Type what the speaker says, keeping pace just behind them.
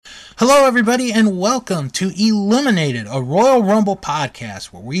Hello, everybody, and welcome to Eliminated, a Royal Rumble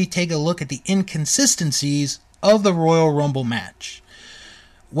podcast where we take a look at the inconsistencies of the Royal Rumble match.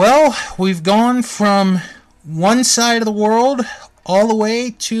 Well, we've gone from one side of the world all the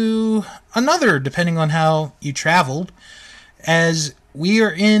way to another, depending on how you traveled, as we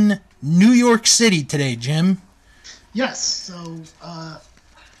are in New York City today, Jim. Yes, so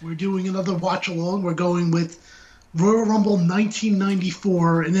we're doing another watch-along. We're going with Royal Rumble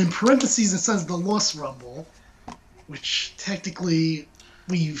 1994, and in parentheses it says the Lost Rumble, which technically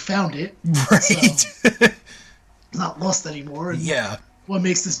we found it. Right. So it's not lost anymore. And Yeah. what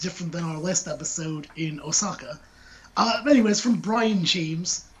makes this different than our last episode in Osaka. Anyways, from Brian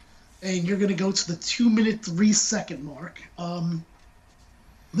James, and you're going to go to the 2-minute 3-second mark.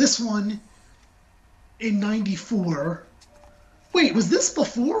 This one in 94. Wait, was this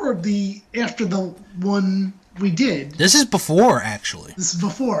before or after the one we did? This is before, actually. This is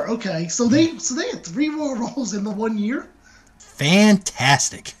before. Okay, so they had 3 Royal Rumbles in the 1 year.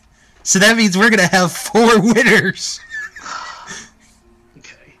 Fantastic. So that means we're going to have 4 winners.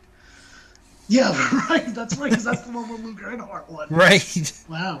 Okay. Yeah, right. That's right, because that's the one where Luke Earnhardt won. Right.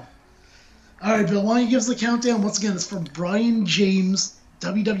 Wow. All right, Bill, why don't you give us the countdown? Once again, it's from Brian James,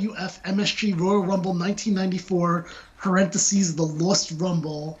 WWF MSG Royal Rumble 1994, parentheses, the Lost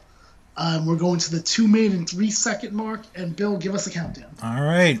Rumble. We're going to the 2-minute and 3-second mark, and Bill, give us a countdown. All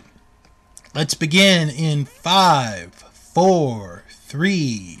right. Let's begin in 5, 4,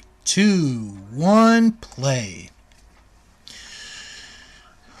 3, 2, 1, play.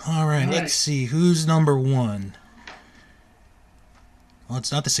 All right, let's see. Who's number 1? Well,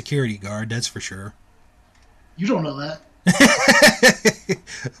 it's not the security guard, that's for sure. You don't know that.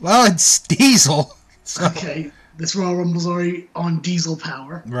 Well, it's Diesel. So. Okay, this Royal Rumble's already on Diesel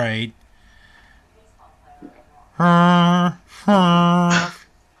power. Right. Well,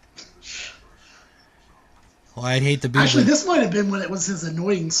 I'd hate to be... Actually, this might have been when it was his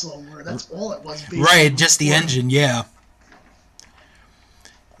annoying song, where that's all it was. Basically. Right, just the engine, yeah.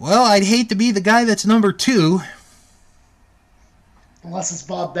 Well, I'd hate to be the guy that's number 2. Unless it's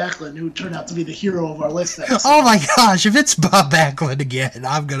Bob Backlund, who turned out to be the hero of our list episode. Oh my gosh, if it's Bob Backlund again,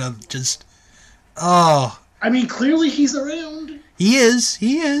 I'm gonna just... Oh. I mean, clearly he's around. He is.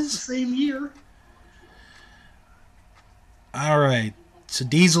 The same year. Alright, so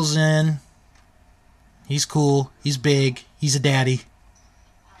Diesel's in. He's cool. He's big. He's a daddy.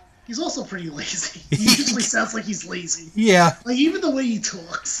 He's also pretty lazy. He usually sounds like he's lazy. Yeah. Like, even the way he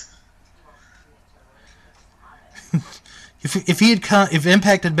talks. If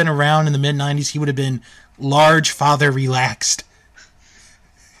Impact had been around in the mid-90s, he would have been large, father, relaxed.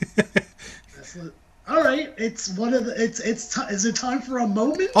 All right, it's one of the. Is it time for a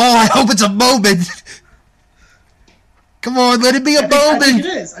moment? Oh, I hope it's a moment. Come on, let it be a moment. I think it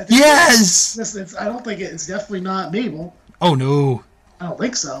is. Yes. I don't think it's definitely not Mabel. Oh no. I don't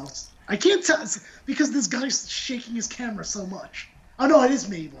think so. I can't tell because this guy's shaking his camera so much. Oh no, it is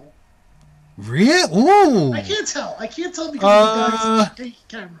Mabel. Really? Ooh. I can't tell because the guy's shaking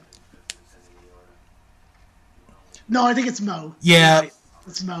camera. No, I think it's Mo. Yeah. Right.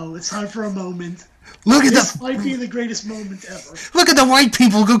 It's Mo. It's time for a moment. This might be the greatest moment ever. Look at the white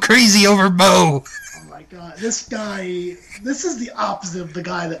people go crazy over Mo. Oh my god, this is the opposite of the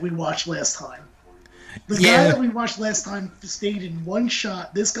guy that we watched last time. The guy that we watched last time stayed in one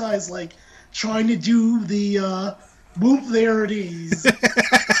shot. This guy's like trying to do the whoop, there it is.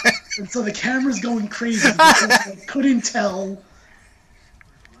 And so the camera's going crazy because I couldn't tell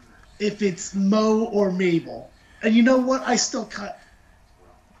if it's Mo or Mabel. And you know what? I still cut.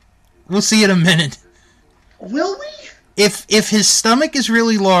 We'll see in a minute. Will we? If his stomach is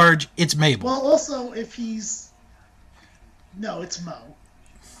really large, it's Mabel. Well, also, if he's... No, it's Mo.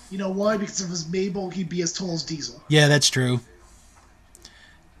 You know why? Because if it was Mabel, he'd be as tall as Diesel. Yeah, that's true.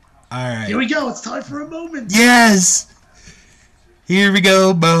 Alright. Here we go. It's time for a moment. Yes! Here we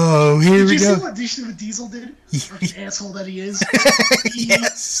go, Mo. Here we go. Did you see what Diesel did? Like an asshole that he is.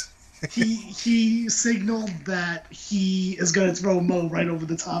 Yes. He signaled that he is going to throw Mo right over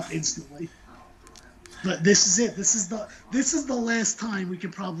the top instantly. But this is it. This is the last time we can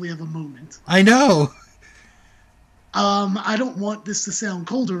probably have a moment. I know. I don't want this to sound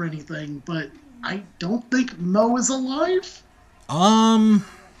cold or anything, but I don't think Mo is alive.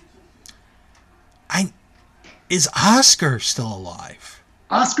 Is Oscar still alive?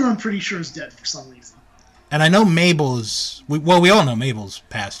 Oscar, I'm pretty sure, is dead for some reason. And I know Mabel's... we all know Mabel's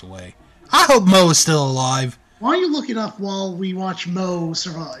passed away. I hope Mo is still alive. Why don't you look it up while we watch Mo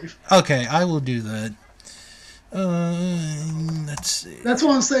survive? Okay, I will do that. Let's see. That's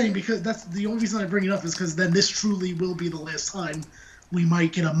what I'm saying, because that's the only reason I bring it up is because then this truly will be the last time we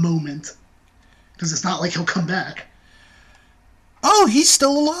might get a moment. Because it's not like he'll come back. Oh, he's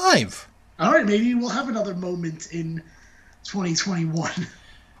still alive. All right, maybe we'll have another moment in 2021.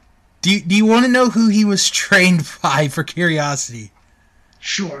 Do you want to know who he was trained by, for curiosity?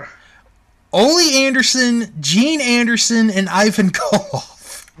 Sure. Ole Anderson, Gene Anderson, and Ivan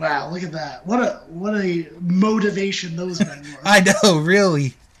Koloff. Wow, look at that. What a motivation those men were. I know,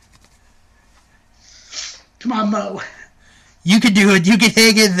 really. Come on, Mo. You could do it. You could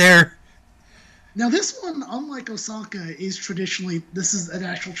hang in there. Now, this one, unlike Osaka, this is an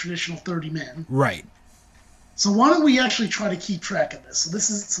actual traditional 30-man. Right. So why don't we actually try to keep track of this?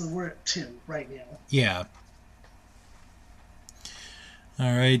 So we're at 2 right now. Yeah.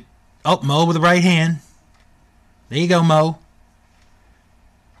 All right. Oh, Mo with the right hand. There you go, Mo.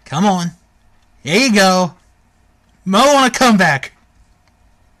 Come on. There you go. Mo on a comeback.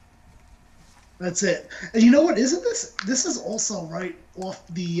 That's it. And you know what? Isn't this? This is also right off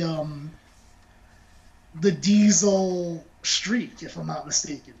the Diesel streak, if I'm not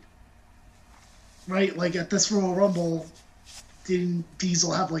mistaken. Right? Like at this Royal Rumble, didn't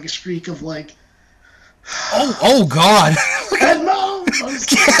Diesel have like a streak of like? Oh God! And Mo!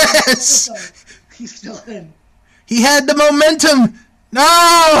 Yes! He's still in. He had the momentum!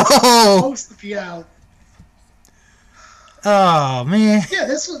 No! Supposed to be out. Oh, man. Yeah,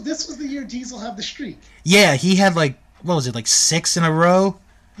 this was the year Diesel had the streak. Yeah, he had like, what was it, like 6 in a row?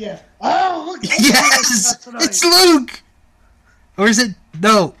 Yeah. Oh, look! Yes! It's Luke! Or is it...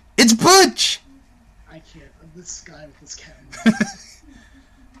 No, it's Butch! I can't. This guy with this camera.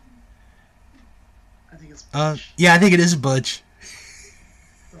 I think it's Butch. Yeah, I think it is Butch.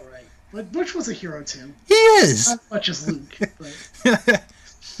 Alright. But Butch was a hero, too. He is! Not much as Luke, but...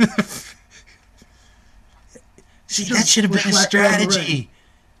 See, that should have been a strategy.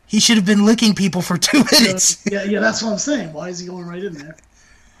 He should have been licking people for 2 minutes. Yeah, that's what I'm saying. Why is he going right in there?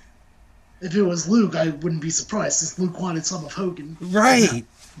 If it was Luke, I wouldn't be surprised, since Luke wanted some of Hogan. Right. Yeah.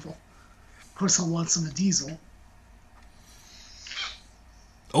 Well, of course, he'll want some of Diesel.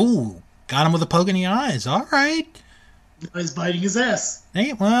 Oh, got him with a poke in the eyes. All right. He's biting his ass.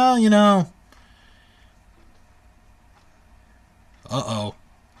 Hey, well, you know. Uh-oh.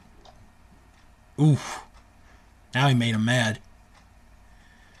 Oof. Now he made him mad.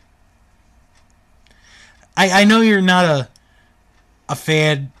 I know you're not a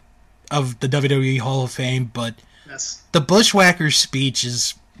fan of the WWE Hall of Fame, but Yes. the Bushwhackers speech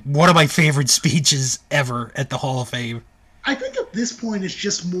is one of my favorite speeches ever at the Hall of Fame. I think at this point it's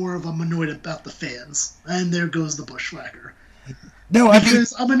just more of I'm annoyed about the fans. And there goes the Bushwhacker. No,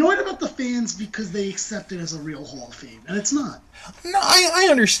 Because I'm annoyed about the fans because they accept it as a real Hall of Fame. And it's not. No, I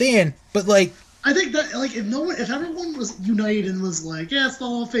understand, but like... I think that, like, if everyone was united and was like, yeah, it's the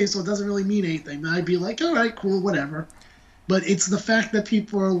Hall of Fame, so it doesn't really mean anything, then I'd be like, all right, cool, whatever. But it's the fact that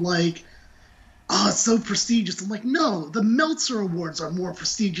people are like, oh, it's so prestigious. I'm like, no, the Meltzer Awards are more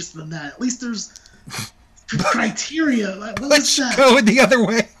prestigious than that. At least there's criteria. What was that? Go the other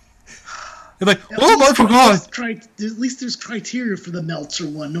way. They're like, oh, I forgot. At least there's criteria for the Meltzer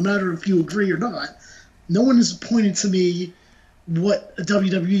one, no matter if you agree or not. No one has pointed to me what a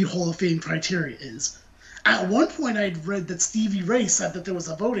WWE Hall of Fame criteria is. At one point, I'd read that Stevie Ray said that there was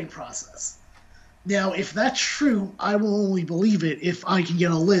a voting process. Now, if that's true, I will only believe it if I can get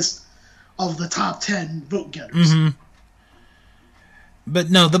a list of the top 10 vote getters. Mm-hmm.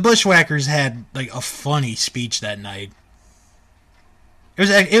 But no, the Bushwhackers had like a funny speech that night.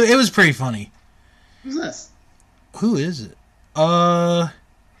 It was pretty funny. Who's this? Who is it? Oh,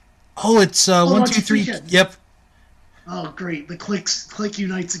 it's 1, 2, 3. Yep. Oh, great! The click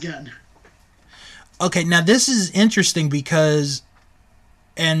unites again. Okay, now this is interesting because,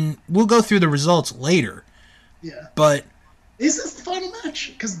 and we'll go through the results later. Yeah. But is this the final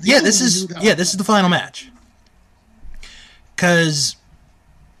match? This is the final match. Because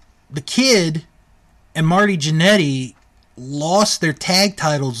the Kid and Marty Jannetty lost their tag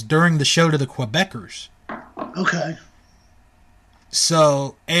titles during the show to the Quebecers. Okay.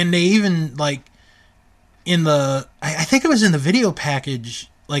 So, and they even, like, in the, I think it was in the video package,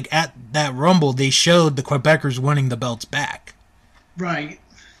 like, at that Rumble, they showed the Quebecers winning the belts back. Right.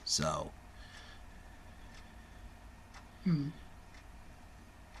 So.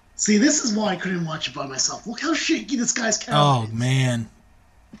 See, this is why I couldn't watch it by myself. Look how shaky this guy's count Oh, is. man.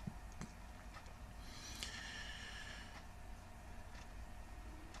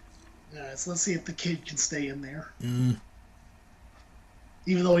 Alright, so let's see if the Kid can stay in there. Mm.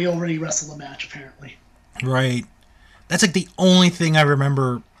 Even though he already wrestled a match, apparently. Right. That's like the only thing I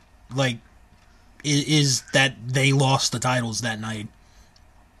remember, like, is that they lost the titles that night.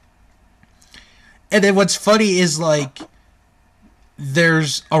 And then what's funny is, like,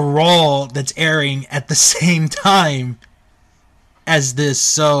 there's a Raw that's airing at the same time as this,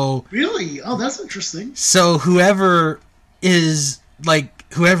 so... Really? Oh, that's interesting. So whoever's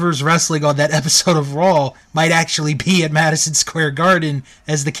wrestling on that episode of Raw might actually be at Madison Square Garden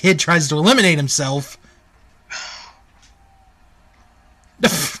as the kid tries to eliminate himself.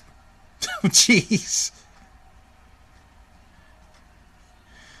 Jeez.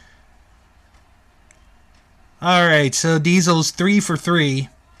 Alright, so Diesel's 3 for 3.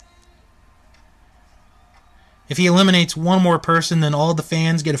 If he eliminates one more person, then all the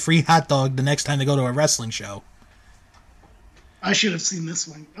fans get a free hot dog the next time they go to a wrestling show. I should have seen this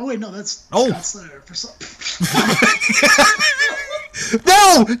one. Oh, wait, no, that's Scott Steiner for some...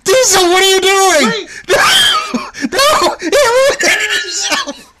 No! Diesel, what are you doing? Wait. No! He eliminated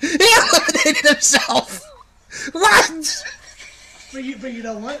himself! He eliminated himself! What? But you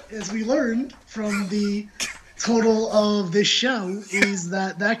know what? As we learned from the total of this show, is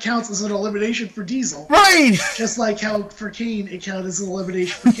that counts as an elimination for Diesel. Right! Just like how for Kane, it counted as an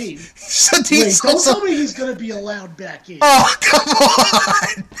elimination for Kane. So Diesel... Wait, don't tell me he's going to be allowed back in. Oh, come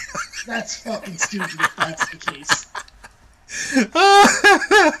on! That's fucking stupid if that's the case.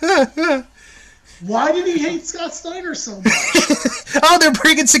 Why did he hate Scott Steiner so much? Oh, they're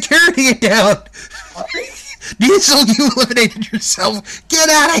bringing security down. Diesel, you eliminated yourself. Get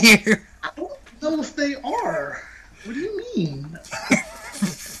out of here. I don't know if they are. What do you mean?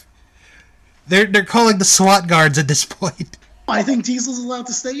 They're calling the SWAT guards at this point. I think Diesel's allowed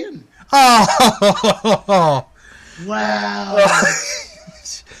to stay in. Oh. Wow.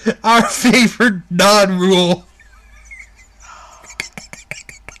 Our favorite non-rule.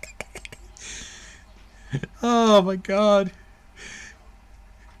 Oh my god.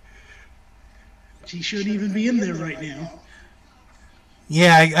 He shouldn't even be in there right now.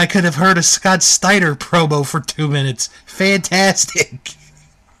 Yeah, I could have heard a Scott Steiner promo for 2 minutes. Fantastic.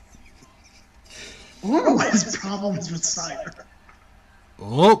 I don't know what his problem is with Steiner.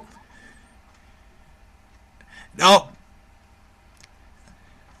 Oh. No.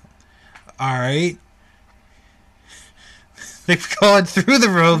 Alright. They're going through the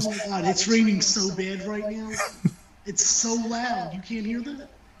ropes. Oh my god, it's raining so bad right now. It's so loud. You can't hear that?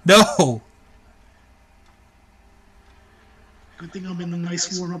 No. Good thing I'm in a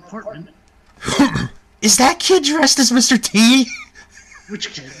nice warm apartment. Is that kid dressed as Mr. T?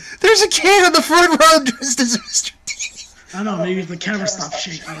 Which kid? There's a kid on the front row dressed as Mr. T. I don't know, maybe if the camera stopped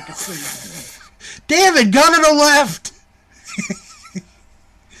shaking, I could see. Damn it, gun to the left!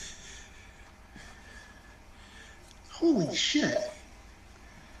 Holy shit.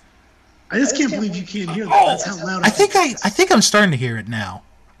 I just can't believe you can't hear that. That's how loud I think I'm starting to hear it now.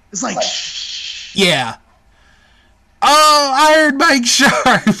 It's like shh. Yeah. Oh, Iron Mike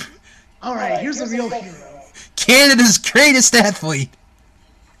Sharp! Alright, here's a real hero. Canada's greatest athlete.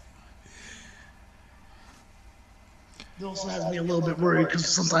 It also has me a little bit worried because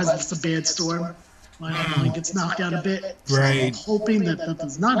sometimes it's a bad storm. My mind gets knocked out a bit. So Right. I'm hoping that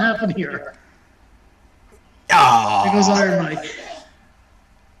does not happen here. Oh. There goes Iron Mike.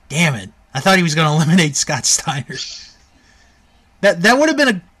 Damn it. I thought he was going to eliminate Scott Steiner. That would have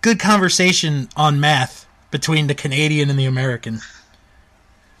been a good conversation on math between the Canadian and the American.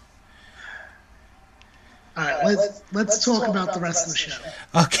 Alright, let's talk about the rest of the show.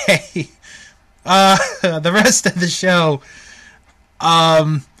 Okay. The rest of the show.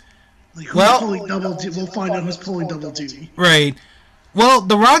 We'll find out who's pulling double duty. Right. Well,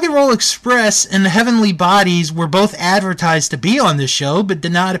 the Rock and Roll Express and the Heavenly Bodies were both advertised to be on this show, but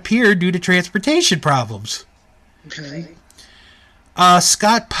did not appear due to transportation problems. Okay.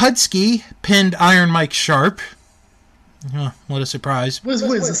 Scott Pudski pinned Iron Mike Sharp. What a surprise. What is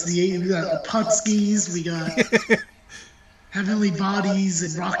this? We got the Putskis, we got Heavenly Bodies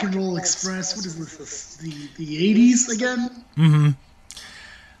and Rock and Roll Express. What is this? The 80s again? Mm-hmm.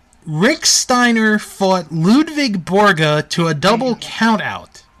 Rick Steiner fought Ludwig Borga to a double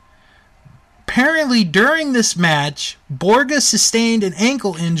countout. Apparently, during this match, Borga sustained an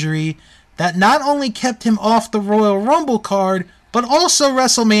ankle injury that not only kept him off the Royal Rumble card, but also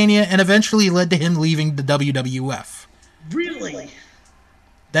WrestleMania, and eventually led to him leaving the WWF. Really?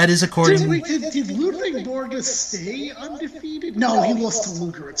 That is according... Did Ludwig Borga stay undefeated? No, he lost to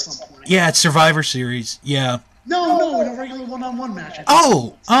Luger at some point. Yeah, it's Survivor Series. Yeah. No, in a regular one-on-one match.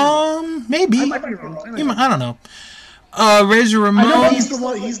 Maybe. I might be wrong. I don't know. Razor Ramon... I know he's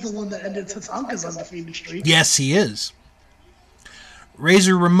the one that ended Tatanka's undefeated streak. Yes, he is.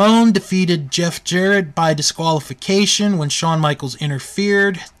 Razor Ramon defeated Jeff Jarrett by disqualification when Shawn Michaels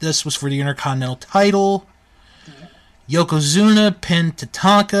interfered. This was for the Intercontinental title. Yokozuna pinned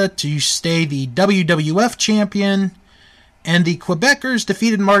Tatanka to stay the WWF champion. And the Quebecers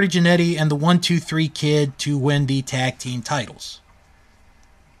defeated Marty Jannetty and the 1-2-3 Kid to win the tag team titles.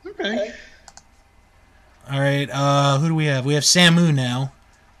 Okay. All right, who do we have? We have Samu now.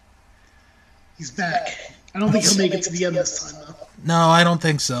 He's back. I don't think he'll make it to the end this time, though. No, I don't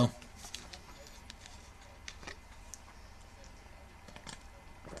think so.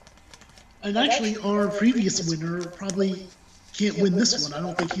 And actually, our previous winner probably can't win this one. I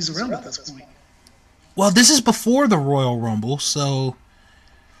don't think he's around at this point. Well, this is before the Royal Rumble, so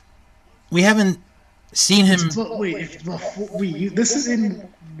we haven't seen him. But wait, this is in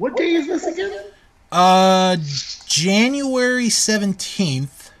what day is this again? January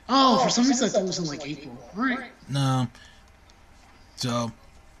 17th. Oh, for some reason I thought it was in like April. All right. No. So.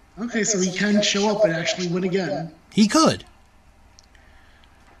 Okay, so he can show up and actually win again. He could.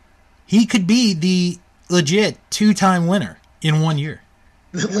 He could be the legit 2-time winner in 1 year.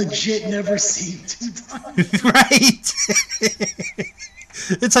 The legit never seen 2 times. Right.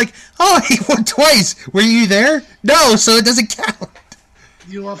 It's like, oh, he won twice. Were you there? No, so it doesn't count.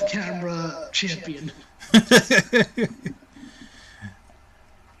 You off-camera champion. Okay.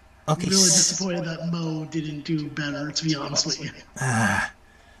 I'm really disappointed that Mo didn't do better, to be honest with you.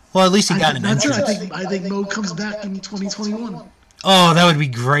 Well, at least he got an entrance. I think Mo comes back in 2021. Oh, that would be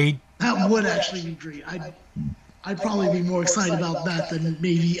great. That would actually be great. I'd probably be more excited about that than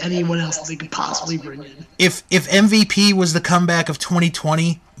maybe anyone else that they could possibly bring in. If MVP was the comeback of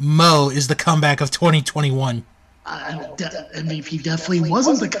 2020, Mo is the comeback of 2021. MVP definitely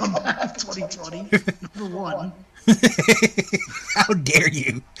wasn't the comeback of 2020. Number one. How dare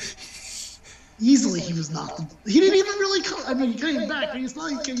you? Easily, he was not. He didn't even really come. I mean, he came back, but he's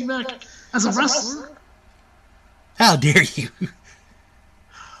not. He came back as a wrestler. How dare you?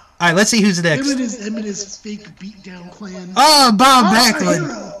 All right, let's see who's next. Him and his fake beatdown clan. Oh, Bob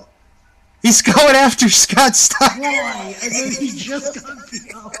Backlund. He's going after Scott Steiner. Why? And then he just got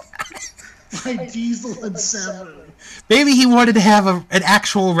beat up by Diesel and Samu. Maybe he wanted to have an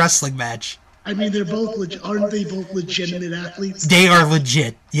actual wrestling match. I mean, they're both aren't they both legitimate athletes? They are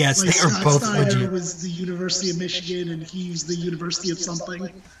legit. Yes, like they are Scott both Steiner legit. Was the University of Michigan, and he's the University of something.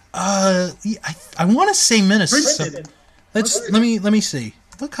 I want to say Minnesota. Princeton. Let me see.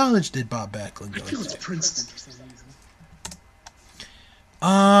 What college did Bob Backlund go I feel to? it's Princeton for some reason.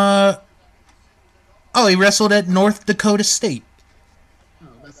 Oh, he wrestled at North Dakota State. Oh,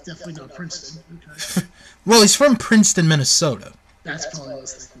 that's definitely not Princeton. Okay. Well, he's from Princeton, Minnesota. That's probably what I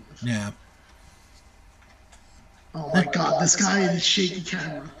was thinking of. Yeah. Oh my God, this guy in the shaky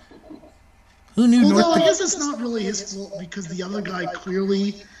camera. Who knew Although North I guess it's not really his fault because the other guy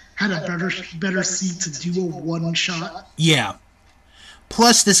clearly had a better seat to do a one shot. Yeah.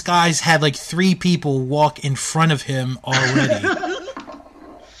 Plus, this guy's had like 3 people walk in front of him already.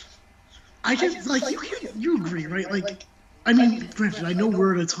 I just like you agree, right? Like, I mean, granted, I know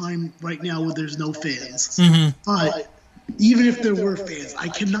we're at a time right now where there's no fans, but even if there were fans, I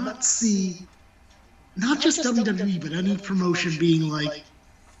cannot see not just WWE but any promotion being like,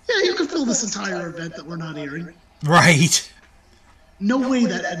 yeah, you can fill this entire event that we're not airing. Right. No way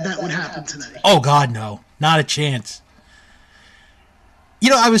that would happen today. Oh, God, no. Not a chance. You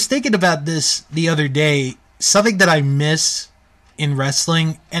know, I was thinking about this the other day. Something that I miss in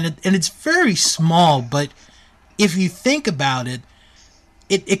wrestling, and it's very small, but if you think about it,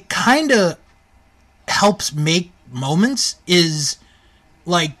 it kind of helps make moments, is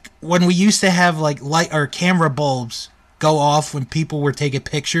like when we used to have like light or camera bulbs go off when people were taking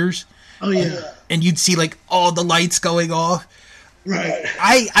pictures. Oh, yeah. And you'd see like all the lights going off. Right.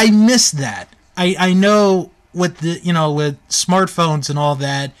 I miss that. I know with with smartphones and all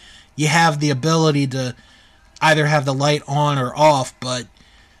that, you have the ability to either have the light on or off, but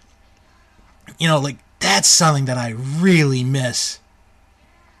like that's something that I really miss.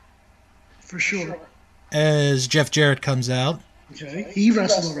 For sure. As Jeff Jarrett comes out. Okay. He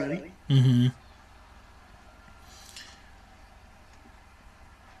wrestled already. Mm-hmm.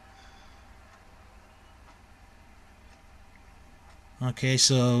 Okay,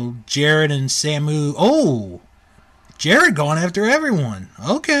 so Jarrett and Samu. Oh, Jarrett going after everyone.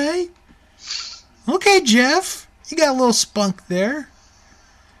 Okay, Jeff, you got a little spunk there.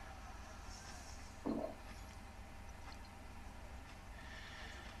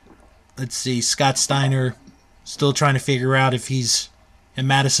 Let's see, Scott Steiner still trying to figure out if he's in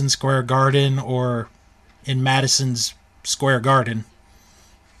Madison Square Garden or in Madison's Square Garden.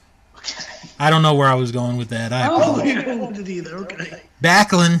 Okay. I don't know where I was going with that. I don't know what it either. Okay.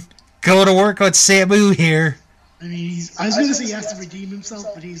 Backlund, go to work with Samu here. I mean, I was going to say he has to redeem himself,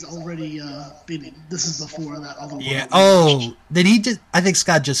 but he's already been. This is before that other one. Yeah. Oh, did he just? I think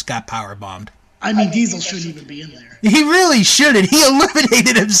Scott just got power bombed. I mean, Diesel shouldn't even be in there. He really shouldn't. He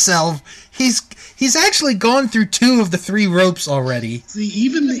eliminated himself. He's actually gone through 2 of the 3 ropes already. See,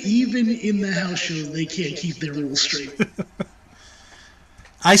 even in the house show, they can't keep their rules straight.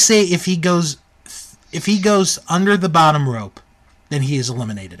 I say if he goes under the bottom rope, then he is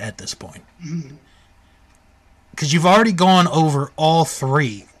eliminated at this point. Because you've already gone over all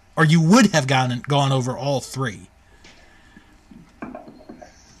 3, or you would have gone over all 3.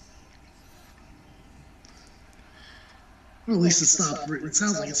 Well, at least it stopped. It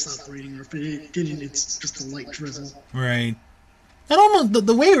sounds like it stopped raining, or if it didn't, it's just a light drizzle. Right. That almost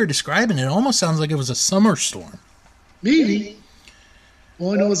the way you were describing it almost sounds like it was a summer storm. Maybe.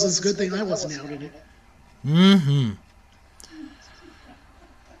 All I know is it's a good thing I wasn't out in it. Mm-hmm.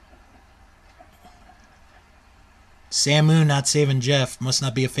 Samu not saving Jeff. Must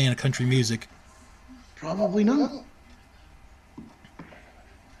not be a fan of country music. Probably not.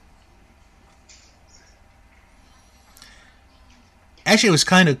 Actually, it was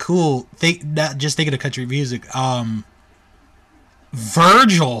kind of cool. Not just thinking of country music.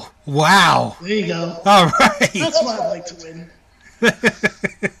 Virgil. Wow. There you go. All right. That's why I like to win.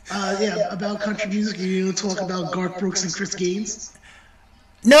 Yeah, about country music, you want to talk about Garth Brooks and Chris Gaines?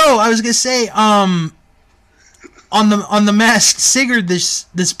 No, I was gonna say, on the Masked Singer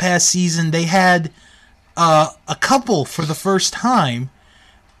this past season, they had a couple for the first time,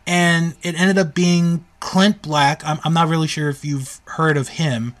 and it ended up being Clint Black. I'm not really sure if you've heard of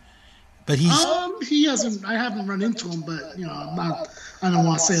him, but he hasn't. I haven't run into him, but I don't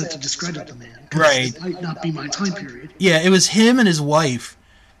want to say that to discredit the man. Right. It might not be my time period. Yeah, it was him and his wife,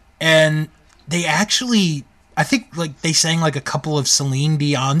 and they actually, I think, like, they sang like a couple of Celine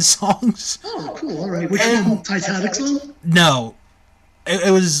Dion songs. Oh, cool. All right. Which one? Titanic song? No.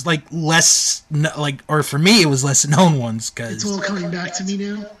 It was like less, like, or for me, it was less known ones. Cause It's All Coming Back to Me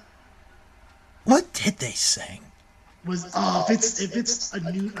Now. What did they sing? If it's a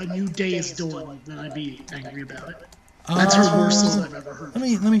new day is dawn, then I'd be angry about it. That's her worst song I've ever heard.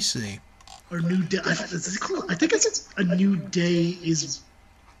 Let me see. Or New Day. I think it's A New Day is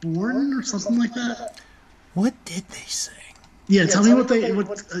Born or something like that. What did they sing? Yeah, tell me what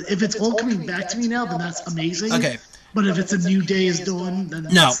if it's All Coming Back to Me Now, then that's amazing. Okay. But if it's A New Day is Dawn, then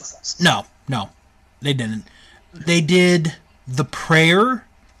No, they didn't. They did The Prayer,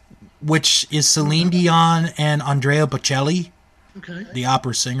 which is Celine Dion and Andrea Bocelli, the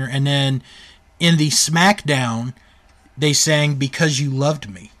opera singer. And then in the SmackDown, they sang Because You Loved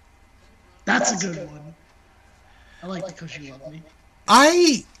Me. That's a good one. I like Because You Loved Me.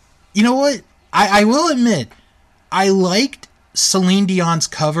 You know what? I will admit, I liked Celine Dion's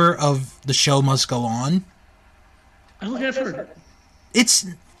cover of The Show Must Go On. I don't think I've heard it.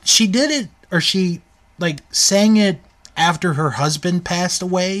 She did it, or she, like, sang it after her husband passed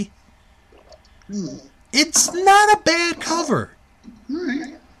away. It's not a bad cover.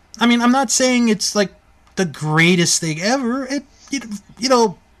 Right. I mean, I'm not saying it's, like, the greatest thing ever. It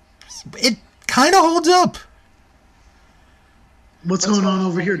kind of holds up. What's going on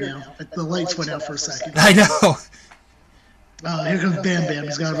over here now? The lights went out for a second. I know. Here comes Bam Bam.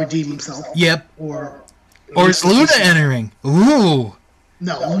 He's got to redeem himself. Yep. Or is Luna entering? Ooh.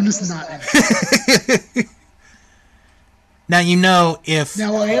 No, Luna's not entering. Now, if...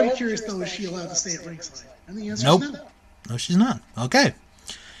 Now, I am curious, though, is she allowed to stay at ringside? And the answer Nope. is no. No, she's not. Okay.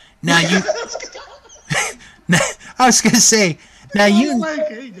 Now, I was going to say, now you... Like,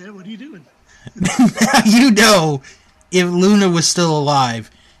 hey, Dad, what are you doing? Now, if Luna was still alive,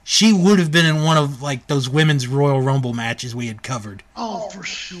 she would have been in one of, like, those women's Royal Rumble matches we had covered. Oh, for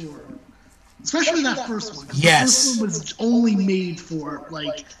sure. Especially that first one. Yes. The first one was only made for,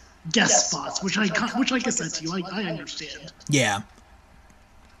 like, guest spots, which I guess that's you. I understand. Yeah.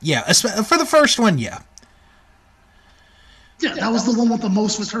 Yeah, for the first one, yeah. Yeah, that was the one with the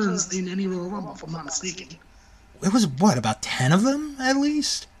most returns in any Royal Rumble, if I'm not mistaken. It was, what, about 10 of them, at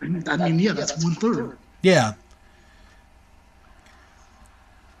least? I mean, yeah, that's 1/3. Yeah.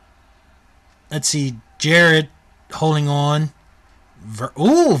 Let's see, Jarrett holding on.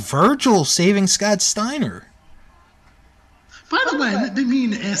 Virgil saving Scott Steiner. By the way, I didn't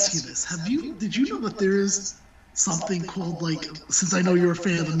mean to ask you this. Did you know that there is something called, like, since I know you're a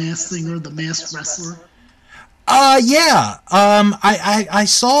fan of The Masked Singer, The Masked Wrestler? Yeah. I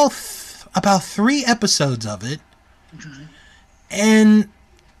saw about 3 episodes of it. Okay. And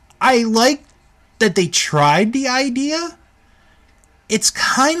I like that they tried the idea. It's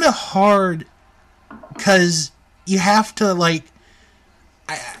kind of hard because you have to, like,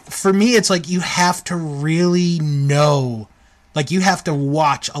 for me, it's like you have to really know, like, you have to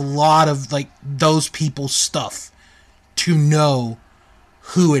watch a lot of, like, those people's stuff to know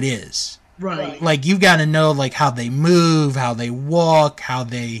who it is. Right. Like, you've got to know, like, how they move, how they walk, how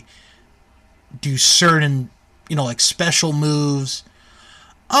they do certain, like, special moves.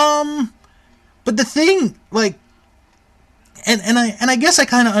 But the thing, like, and I guess I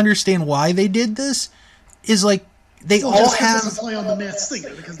kind of understand why they did this, is, like, they all have... Just play on the Masked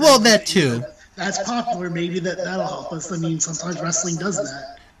Singer. Well, that too. That's popular. Maybe that'll help us. I mean, sometimes wrestling does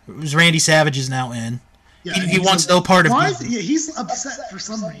that. Randy Savage is now in. Yeah, he wants no part of Diesel. Yeah, he's upset for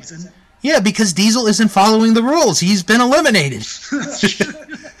some reason. Yeah, because Diesel isn't following the rules. He's been eliminated. Diesel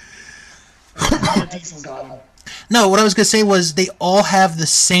got him. No, what I was going to say was they all have the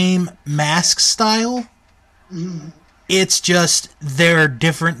same mask style. Mm-hmm. It's just they're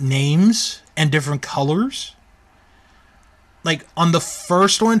different names and different colors. Like, on the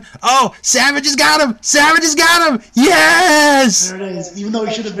first one, oh, Savage has got him! Savage has got him! Yes! There it is, even though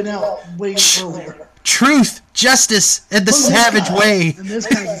he should have been out way earlier. Truth, justice, and the Savage way. And this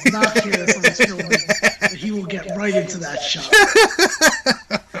guy does not care if someone's filming, but he will get right into that shot.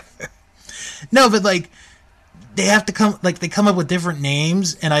 No, but, like, they have to come up with different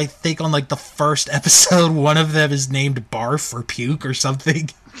names, and I think on, like, the first episode, one of them is named Barf or Puke or something.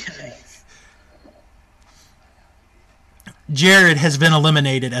 Okay. Jared has been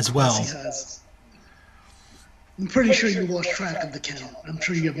eliminated as well. Yes, he has. I'm pretty sure you lost track of the count. I'm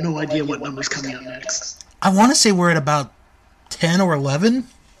sure you have no idea what number's coming up next. I want to say we're at about 10 or 11.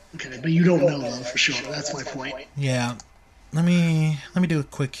 Okay, but you don't know though for sure. That's my point. Yeah. Let me do a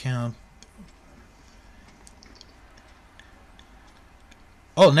quick count.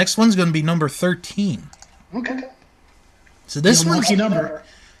 Oh, next one's going to be number 13. Okay. So this lucky number.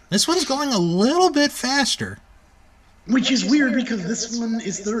 This one's going a little bit faster. Which is weird because this one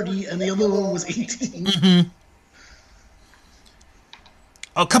is 30 and the other one was 18. Mm-hmm.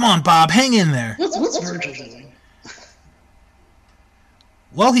 Oh, come on, Bob. Hang in there. What's Virgil doing?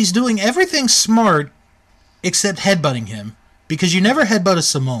 Well, he's doing everything smart except headbutting him. Because you never headbutt a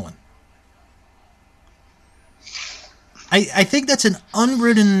Samoan. I think that's an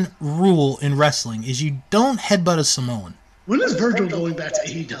unwritten rule in wrestling, is you don't headbutt a Samoan. When is Virgil going back to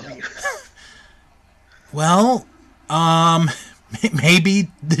AEW? Well... maybe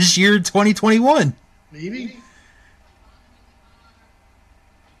this year, 2021. Maybe.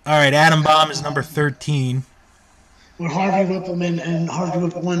 All right, Adam Bomb is number 13. Where Harvey Whippleman and Harvey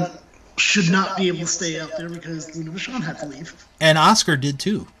Whippleman should not be able to stay out there because Luna Vachon had to leave. And Oscar did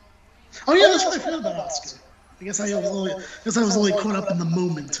too. Oh yeah, that's what I forgot about Oscar. I guess I was only caught up in the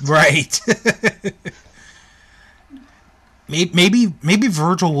moment. Right. maybe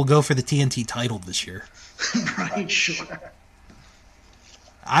Virgil will go for the TNT title this year. Right, sure.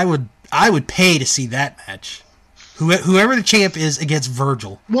 I would pay to see that match. Whoever the champ is against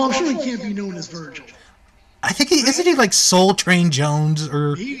Virgil. Well, I'm sure he can't be known as Virgil. I think isn't he like Soul Train Jones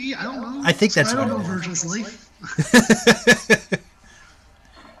or? Maybe, I don't know. I think that's. I don't know Virgil's life.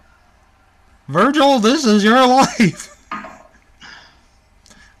 Virgil, this is your life.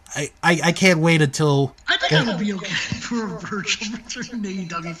 I can't wait until... I think I would be okay for Virgil returning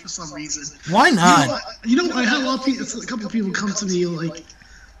to AEW for some reason. Why not? I had a couple of people come to me, like...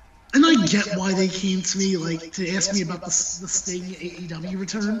 And I get why they came to me, like, to ask me about the Sting AEW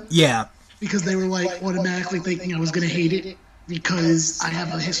return. Yeah. Because they were, like, automatically thinking I was going to hate it. Because I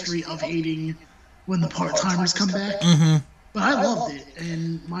have a history of hating when the part-timers come back. Mm-hmm. But I loved it.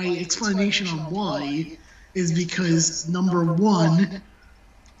 And my explanation on why is because, number one...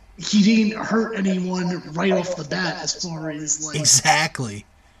 He didn't hurt anyone right off the bat as far as, like... Exactly.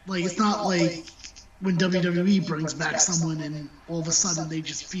 Like, it's not like when WWE brings back someone and all of a sudden they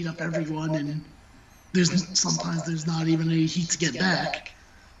just beat up everyone and sometimes there's not even any heat to get back.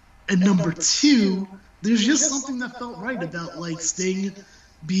 And number two, there's just something that felt right about, like, Sting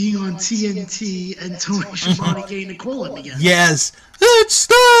being on TNT and Tony Schiavone getting to call him again. Yes. It's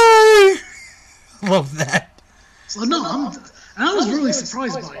Sting! Love that. So, no, And I was really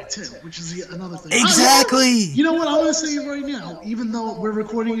surprised by it, too, which is another thing. Exactly! You know what? I'm going to say it right now. Even though we're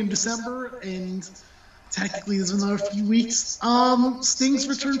recording in December, and technically there's another few weeks, Sting's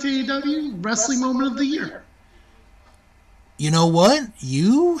return to AEW, Wrestling Moment of the Year. You know what?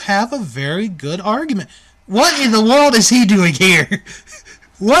 You have a very good argument. What in the world is he doing here?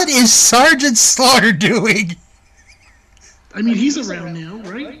 What is Sergeant Slaughter doing? I mean, he's around now,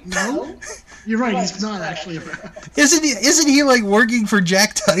 right? No? You're right, he's not actually around. Isn't he like working for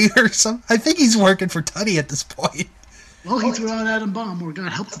Jack Tunney or something? I think he's working for Tunney at this point. Well, he threw out Adam Bomb, or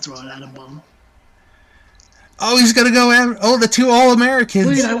God helped to throw out Adam Bomb. Oh, he's gonna go after the two All-Americans.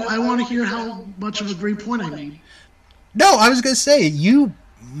 Wait, I want to hear how much of a great point I made. No, I was gonna say you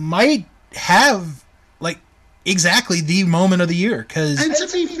might have like exactly the moment of the year. And to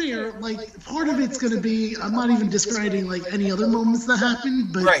be fair, like, part of it's going to be, I'm not even discrediting, like, any other moments that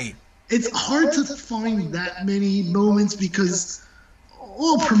happened, but right. it's hard to find that many moments because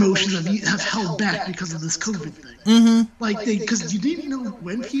all promotions have held back because of this COVID thing. Mm-hmm. Like, because you didn't know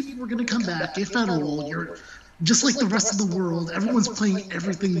when people were going to come back, if at all. You're just like the rest of the world. Everyone's playing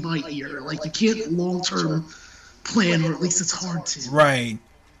everything by ear. Like, you can't long-term plan, or at least it's hard to. Right.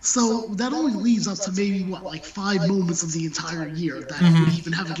 So that only leaves up to maybe, like 5 moments of the entire year that would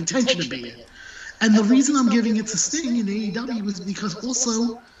even have a contention to be in. And the reason I'm giving it to Sting in AEW is because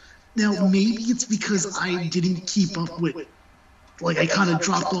also, now maybe it's because I didn't keep up with, like, I kind of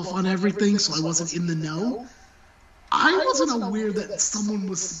dropped off on everything, so I wasn't in the know. I wasn't aware that someone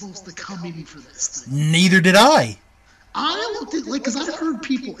was supposed to come in for this thing. Neither did I. I looked at, like, because I've heard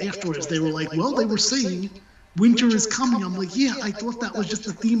people afterwards, they were like, well, they were saying winter is coming. I'm like, yeah, I thought that was just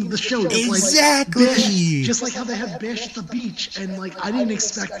the theme of the show. Just exactly. Like Bash, just like how they had Bash at the beach, and like I didn't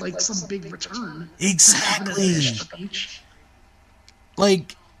expect like some big return. Exactly. Bash at the beach.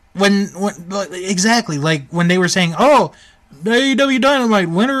 Like when exactly like when they were saying, "Oh, AEW Dynamite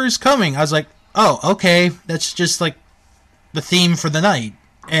winter is coming," I was like, "Oh, okay, that's just like the theme for the night."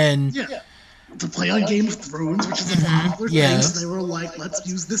 And yeah. To play on Game of Thrones, which is a popular thing, so they were like, let's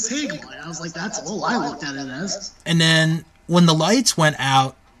use this tagline. I was like, that's all I looked at it as. And then when the lights went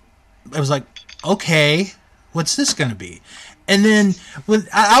out, I was like, okay, what's this going to be? And then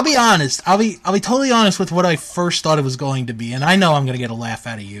I'll be honest, I'll be totally honest with what I first thought it was going to be, and I know I'm going to get a laugh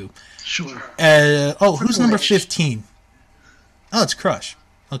out of you. Sure. Who's number 15? Oh, it's Crush.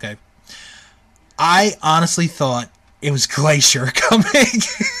 Okay. I honestly thought it was Glacier coming.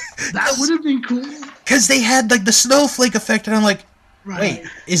 That would have been cool. Because they had like the snowflake effect, and I'm like, wait,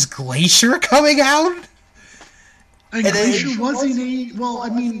 is Glacier coming out? And Glacier was in well, I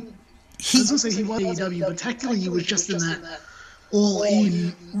mean, I was going to say he was AEW, but technically he was just in that All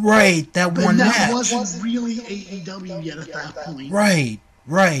In. Right, that one match. That wasn't really AEW yet at that point. Right.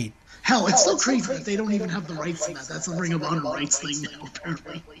 Hell, it's so crazy that they don't even have the rights to that. That's a Ring of Honor rights thing now,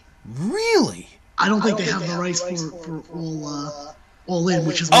 apparently. Really? I don't think they have the rights for All In,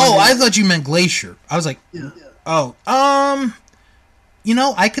 which is... Oh, I thought you meant Glacier. I was like, oh,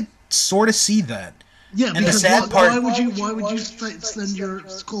 I could sort of see that. Yeah, and because the sad part, why would you send your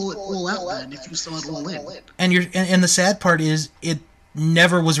call it All Out then if you saw it All In? And the sad part is it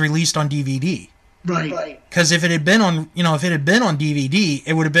never was released on DVD. Right. Because if it had been on, DVD,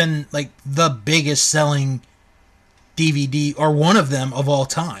 it would have been like the biggest selling DVD or one of them of all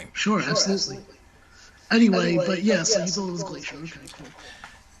time. Sure, absolutely. Anyway, but yeah, so you thought it was Glacier. Okay, cool.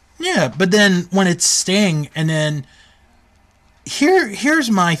 Yeah, but then when it's Sting, and then here's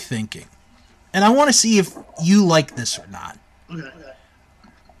my thinking, and I want to see if you like this or not. Okay.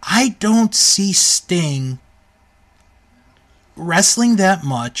 I don't see Sting wrestling that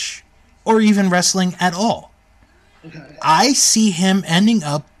much, or even wrestling at all. Okay. I see him ending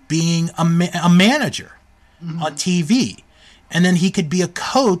up being a manager on TV, and then he could be a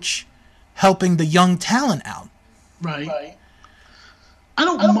coach helping the young talent out. Right. I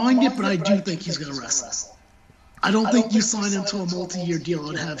don't mind it, but I do think he's going to wrestle. I don't think you sign him to a multi-year deal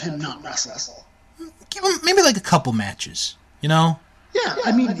and have him not wrestle. Give him maybe like a couple matches, Yeah,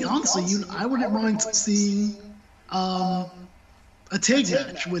 I mean, honestly, I wouldn't mind seeing a tag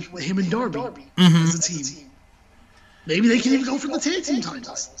match with him and Darby as a team. Maybe they can even go for the tag team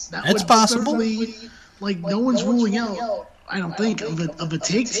titles. That's possible. Like, no one's ruling out, I don't think, of a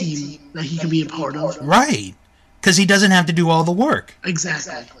tag team that he can be a part of. Right. Because he doesn't have to do all the work.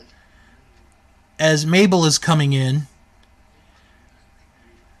 Exactly. As Mabel is coming in.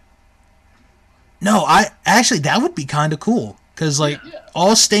 No, that would be kind of cool. Because,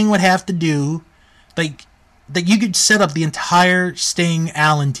 all Sting would have to do, that you could set up the entire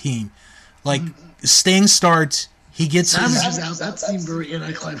Sting-Allen team. Sting starts, he gets Savage is out. That seemed very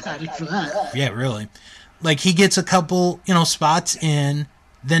anticlimactic for that. Yeah, really. He gets a couple, spots in,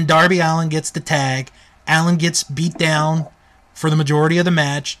 then Darby Allin gets the tag, Allin gets beat down for the majority of the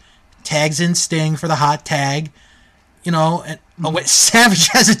match, tags in Sting for the hot tag, and wait, Savage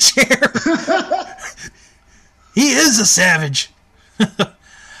has a chair. He is a savage.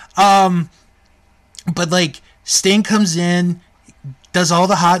 But Sting comes in, does all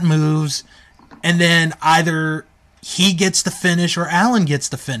the hot moves, and then either he gets the finish or Allin gets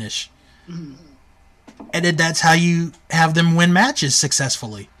the finish. Mm-hmm. And then that's how you have them win matches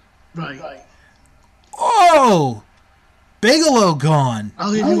successfully. Right. Oh! Bigelow gone.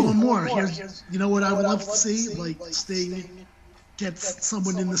 I'll give you one more. Here's, you know what I would love to see? Sting gets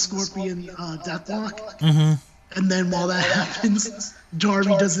someone in the Scorpion Deathlock. Mm-hmm. And then while that happens,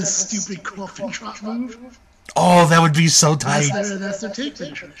 Darby does this stupid coffin drop move. Oh, that would be so tight. That's their take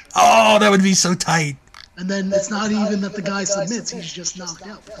finisher. Oh, that would be so tight. And then it's not even that the guy submits; he's just knocked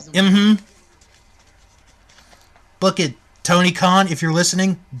out. Book it, Tony Khan. If you're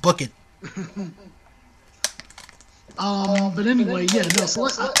listening, book it. But anyway, yeah, no. So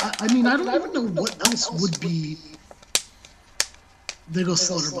I mean, I don't even know what else would be. There goes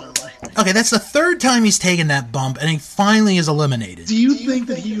Slaughter, by the way. Okay, that's the third time he's taken that bump, and he finally is eliminated. Do you think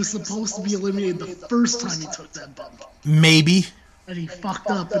that he was supposed to be eliminated the first time he took that bump? Maybe. And he fucked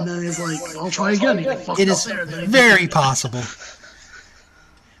up, and then he's like, I'll try again. It is very possible.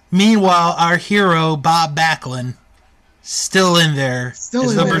 Meanwhile, our hero, Bob Backlund, still in there. Still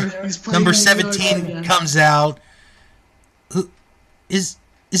in there. Number 17 comes out. Who is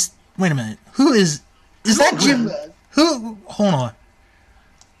wait a minute. Who is that Jim? Who? Hold on.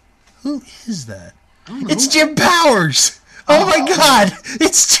 Who is that? It's Jim Powers. Oh my God!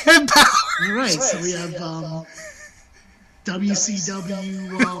 It's Jim Powers. You're right. So we have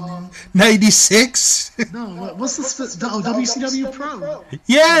WCW 96. No, what's this? Oh, WCW Pro.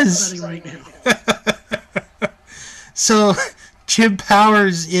 Yes. Right now. So Jim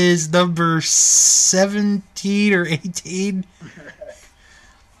Powers is number 17 or 18.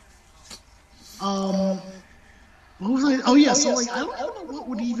 What was I? Oh yeah, so like I don't know what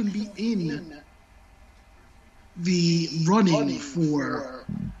would even be in the running for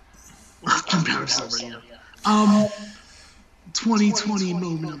Jim Powers already. 2020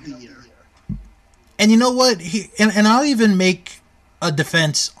 moment of the year. And you know what? And I'll even make a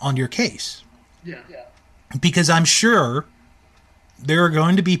defense on your case. Yeah. Because I'm sure there are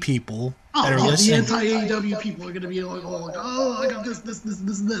going to be people that are listening. The anti-AEW people are going to be like, oh, I got this.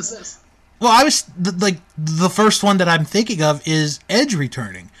 Well, I was the first one that I'm thinking of is Edge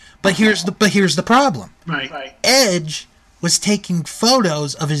returning. But here's the problem. Right. Edge was taking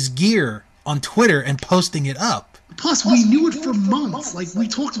photos of his gear on Twitter and posting it up. Plus, we knew it for months. Like, we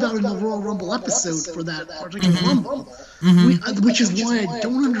talked about it in the Royal Rumble episode for that particular Rumble. Which is why I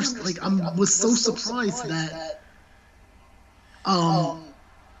don't understand. Like, I was so surprised that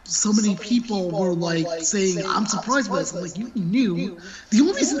so many people were, like, saying, I'm surprised by this. I'm like, you knew. The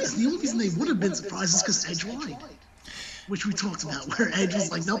only reason they would have been surprised is because Edge lied. Which we talked about, where Edge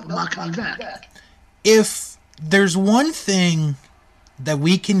was like, nope, I'm not coming back. If there's one thing that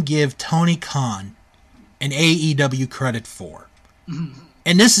we can give Tony Khan and AEW credit for,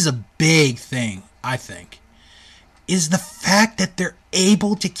 and this is a big thing, I think, is the fact that they're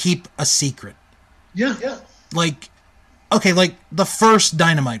able to keep a secret. Yeah. Like, okay, like the first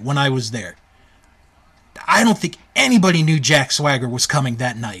Dynamite when I was there, I don't think anybody knew Jack Swagger was coming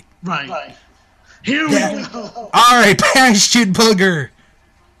that night. Right. Here we go. Alright, Bastion Booger.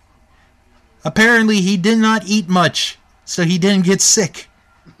 Apparently he did not eat much, so he didn't get sick.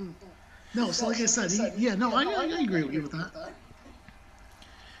 No, so like I said, I agree with you with that.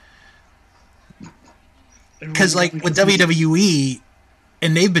 Because, like, with WWE,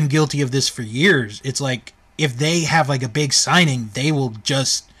 and they've been guilty of this for years, it's like, if they have, like, a big signing, they will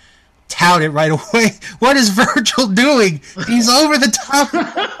just tout it right away. What is Virgil doing? He's over the top.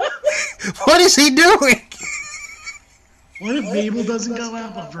 What is he doing? What if Mabel doesn't go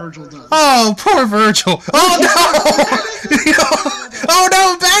out, but Virgil does? Oh, poor Virgil. Oh, no! Oh,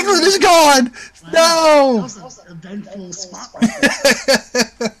 no, Backlund is gone! No! That was an eventful spot right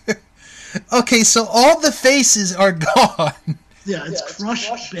there. Okay, so all the faces are gone. Yeah, it's Crush,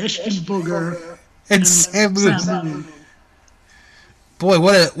 Bastion Booger, and Sabu. Boy,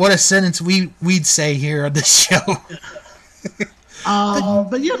 what a sentence we'd say here on this show.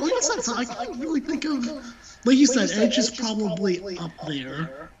 But yeah, like I said, so I can't really think of, like you said, Edge is probably up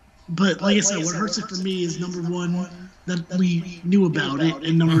there. But like I said, what hurts it for me is number one, that we knew about it,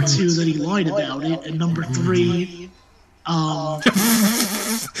 and number two, that he lied about it, and number three, Bastion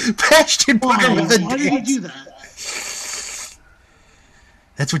Booger with the why did he do that?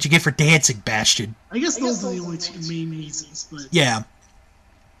 That's what you get for dancing, Bastion. I guess those are the only two main reasons, but yeah.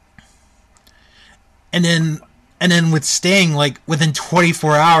 And then with Sting, like, within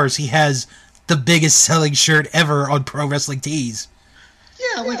 24 hours, he has the biggest selling shirt ever on Pro Wrestling Tees.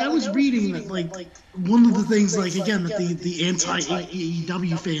 Yeah, like, I was reading that, like one of the things, like, again, that the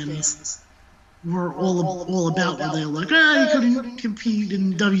anti-AEW fans were all about, where they were like, you couldn't compete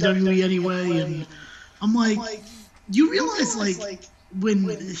in WWE anyway, and I'm like, you realize, like, when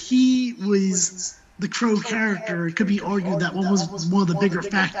he was the Crow character, it could be argued that one was one of the bigger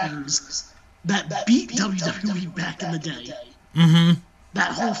factors that beat WWE back in the day. Mm-hmm.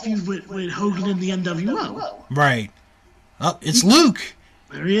 That whole feud with Hogan and the NWO. Right. Oh, it's Luke.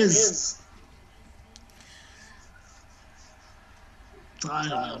 There he is. So I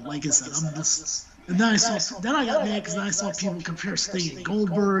don't know. Like I said, And then I got mad because I saw people compare Sting and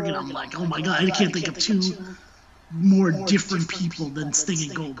Goldberg, and I'm like, oh my god, I can't think of two more different people than Sting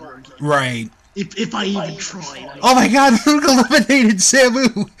and Goldberg. Right. If I even tried. Oh my god, Luke eliminated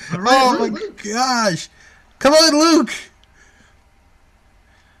Sabu! Oh my gosh! Come on, Luke!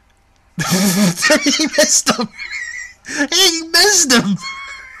 He missed him! He missed him!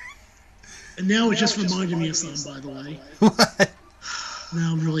 And now it just reminded me of something, by the way. What?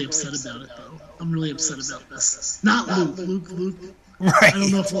 Now I'm really upset about it, though. I'm really upset about this. Not Luke. Luke. Right. I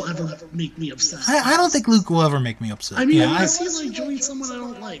don't know if he'll ever make me upset. I don't think Luke will ever make me upset. I mean, unless he's like joining someone I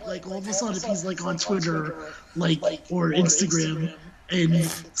don't like all of a sudden if he's like on Twitter, or Instagram, and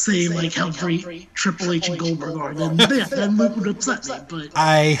saying like how great Triple H and Goldberg are, then Luke would upset me. But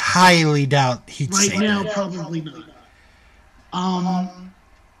I highly doubt he'd say right now, that. probably not.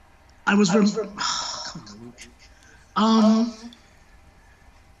 I was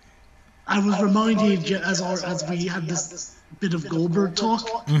I was reminded as we had this bit of Goldberg talk.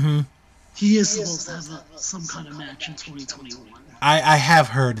 Mm-hmm. He is supposed to have some kind of match in 2021. I have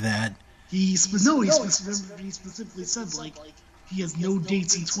heard that. He specifically said like he has no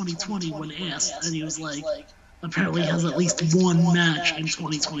dates in 2020 when asked, and he was like, apparently he has at least one match in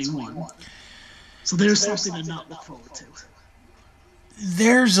 2021. So there's something to not look forward to.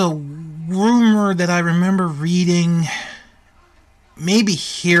 There's a rumor that I remember reading, maybe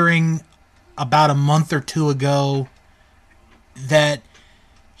hearing about a month or two ago, that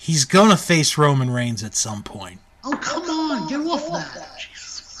he's gonna face Roman Reigns at some point. Oh, come on, get off that.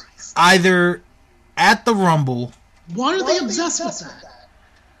 Jesus Christ. Either at the Rumble. Why are they obsessed with that?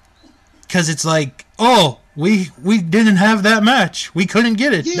 Because it's like, oh, we didn't have that match. We couldn't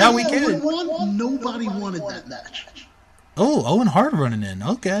get it. Now we get it. Nobody wanted that match. Oh, Owen Hart running in.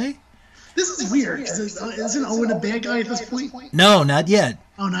 Okay. This is weird, because isn't Owen a bad guy at this point? No, not yet.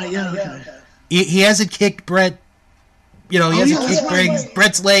 Oh, not yet? Okay. He hasn't kicked Brett. He hasn't kicked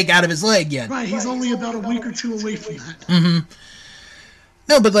Brett's leg out of his leg yet. Right, he's only about a week or two away from that. Mm-hmm.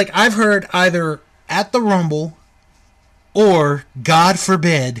 No, but like I've heard either at the Rumble or, God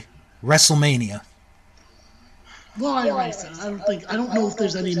forbid, WrestleMania. Well, I already said I don't know if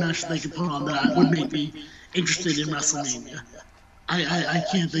there's any match they could put on that would make me interested in WrestleMania. I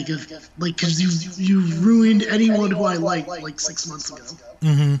can't think of because you ruined anyone who I liked like 6 months ago.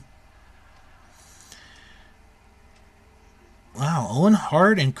 Mm-hmm. Wow, Owen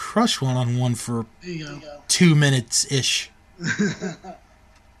Hart and Crush one-on-one for 2 minutes ish.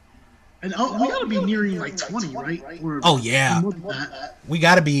 And we gotta be nearing like 20, right? Oh yeah, we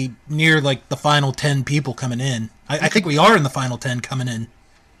gotta be near like the final 10 people coming in. I think we are in the final 10 coming in.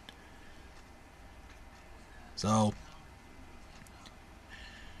 So.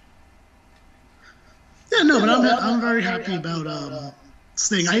 Yeah, no, but I'm very happy about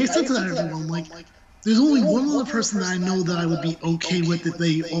Sting. I said to that everyone, like, there's only one other person that I know that I would be okay with if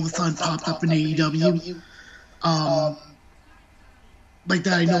they all of a sudden popped up in AEW. Like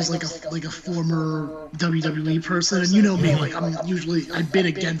that I know is like a former WWE person, and you know me, like I've been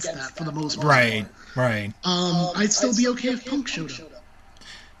against that for the most part. Right. I'd still be okay if Punk showed up.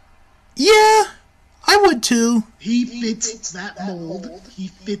 Yeah, I would too. He fits that mold. He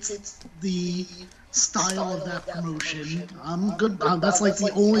fits the style of that promotion. I'm good. That's like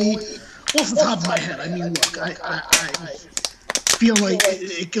the only off the top of my head. I mean, look, I feel like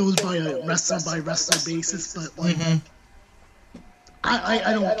it goes by a wrestler basis, but like. Mm-hmm.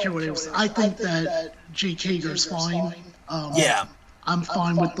 I don't care what it was. I think that Jake Hager's fine. Yeah. I'm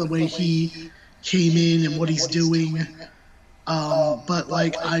fine with the way he came in and what he's doing. But,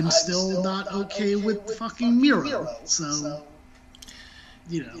 like, I'm still not okay with fucking Miro. So,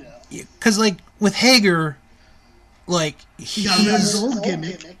 you know. Because, like, with Hager, like, he got rid of his old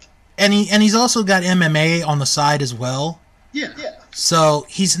gimmick. And he's also got MMA on the side as well. Yeah. So,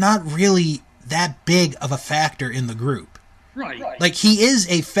 he's not really that big of a factor in the group. Right. Like, he is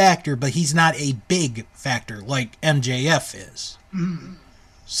a factor, but he's not a big factor like MJF is. Mm-hmm.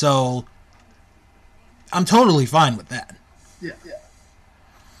 So, I'm totally fine with that. Yeah.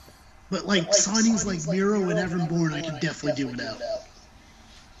 But, like, signings like Miro and Evan Bourne, I could definitely do without.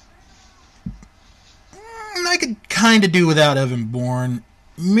 I could kind of do without Evan Bourne.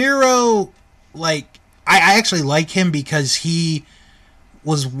 Miro, like, I actually like him because he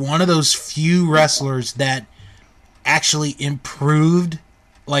was one of those few wrestlers that actually improved,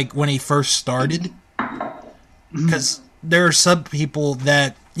 like, when he first started. Because there are some people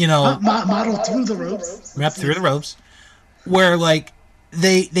that, model through the ropes. Rep through the ropes. Where, like,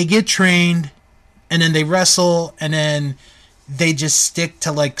 they get trained, and then they wrestle, and then they just stick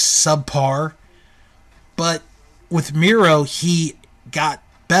to, like, subpar. But with Miro, he got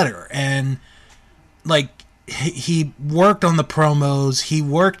better, and like, he worked on the promos, he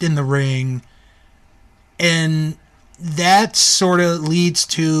worked in the ring, and that sort of leads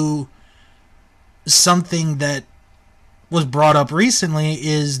to something that was brought up recently,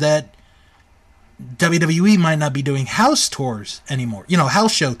 is that WWE might not be doing house tours anymore,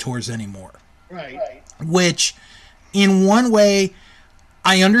 house show tours anymore. Right. Which, in one way,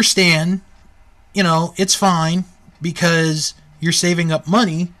 I understand, it's fine because you're saving up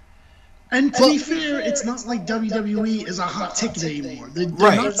money. And to be fair, it's not like WWE is a hot ticket anymore. They're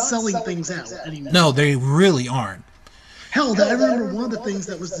not selling things out anymore. No, they really aren't. Hell, I remember one of the things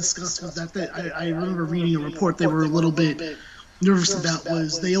that was discussed was that I remember reading a report they were a little bit nervous about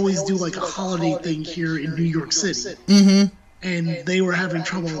was they always do like a holiday thing here in New York City. Mm-hmm. And they were having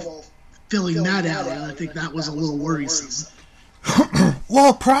trouble filling that out, and I think that was a little worrisome.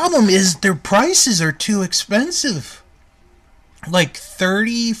 Well, problem is their prices are too expensive. Like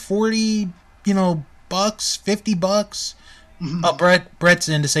 30, 40, bucks, $50. Mm-hmm. Brett's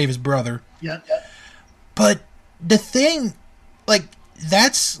in to save his brother. Yeah. But the thing,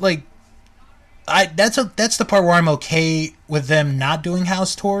 that's the part where I'm okay with them not doing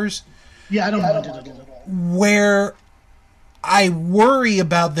house tours. Yeah, I don't mind it at all. Where I worry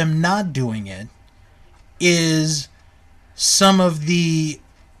about them not doing it is some of the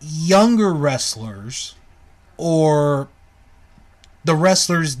younger wrestlers or the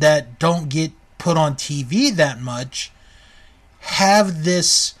wrestlers that don't get put on TV that much have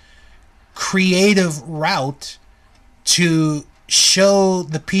this creative route to show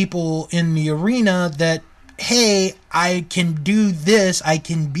the people in the arena that, hey, I can do this, I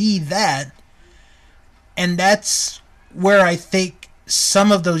can be that. And that's where I think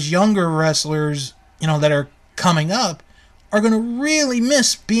some of those younger wrestlers, that are coming up are going to really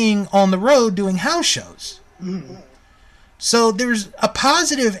miss being on the road doing house shows. Mm-hmm. So there's a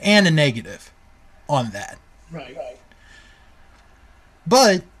positive and a negative on that. Right.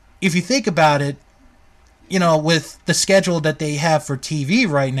 But if you think about it, with the schedule that they have for TV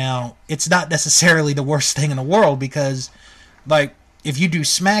right now, it's not necessarily the worst thing in the world because, if you do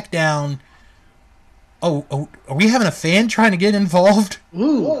SmackDown... Oh, are we having a fan trying to get involved?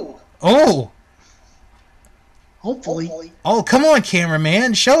 Ooh. Oh. Hopefully. Oh, come on,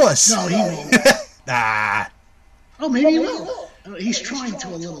 cameraman. Show us. No, he won't. Oh, maybe he will. He's trying to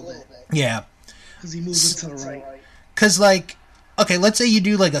a little bit. Yeah. Because he moves it to the right. Because, okay, let's say you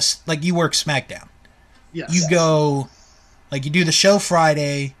do, you work SmackDown. Yes. You go, you do the show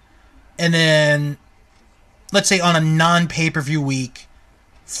Friday, and then, let's say on a non-pay-per-view week,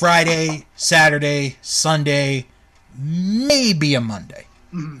 Friday, Saturday, Sunday, maybe a Monday.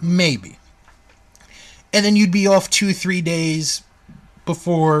 Mm-hmm. Maybe. And then you'd be off 2-3 days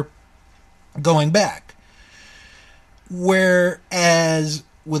before going back. Whereas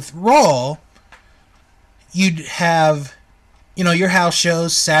with Raw, you'd have, your house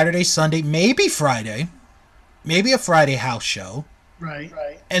shows Saturday, Sunday, maybe Friday. Maybe a Friday house show. Right.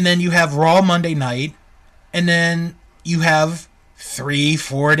 And then you have Raw Monday night. And then you have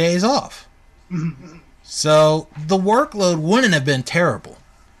 3-4 days off. Mm-hmm. So the workload wouldn't have been terrible.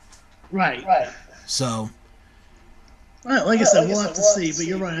 Right. So, well, like I said, we'll have to see. But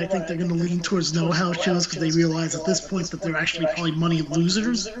you're right. I think they're going to lean towards no house shows because they realize at this point that they're actually probably money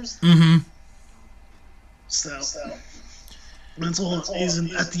losers. Mm-hmm. So that's all it is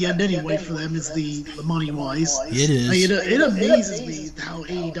at the end anyway for them is the money wise. It is. It amazes me how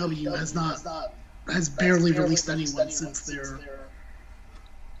AEW has barely released anyone since their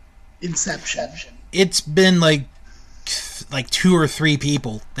inception. It's been like 2 or 3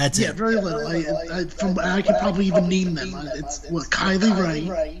 people. That's it. Yeah, very little. I could probably even name them. It's Kylie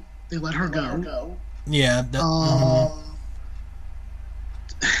Ray. They let her go. Yeah.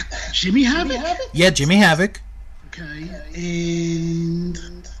 Jimmy Havoc. Yeah, Jimmy Havoc. Okay, and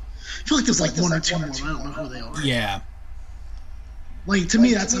I feel like there's 1 or 2 more. I don't know who they are. Yeah. To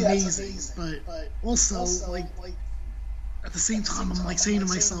me, that's amazing. But also, at the same time, I'm saying to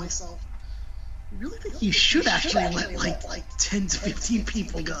myself, I really think you should actually let 10 to 15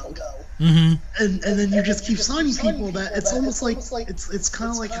 people go. Mm-hmm. And then you just keep signing people that it's almost like it's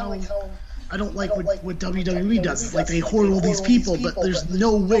kind of like how I don't like what WWE does. It's like they hoard all these people, but there's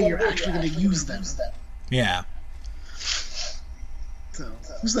no way you're actually going to use them. Yeah. So,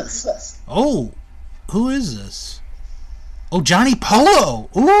 who's this? Oh, who is this? Oh, Johnny Polo.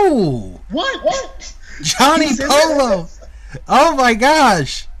 Ooh. What? Johnny Polo. Oh my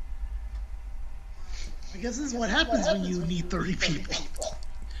gosh. I guess this is what happens when you need 30 people.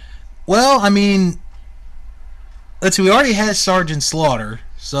 Well, I mean, let's see, we already had Sergeant Slaughter,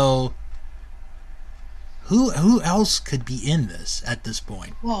 so Who else could be in this at this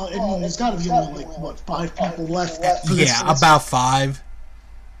point? Well, I mean, there's got to be only, like, what, 5 people left? Yeah, about 5.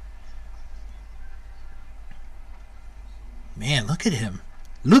 Man, look at him.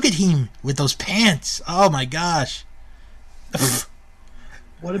 Look at him with those pants. Oh, my gosh.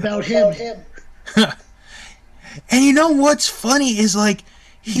 What about him? And you know what's funny is, like,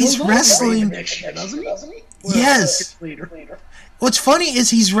 he's wrestling. Next year, doesn't he? Yes. What's funny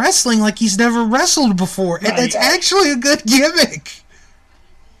is he's wrestling like he's never wrestled before, and that's actually a good gimmick.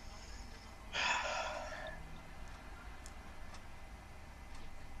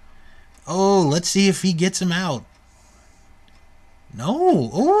 Oh, let's see if he gets him out. No.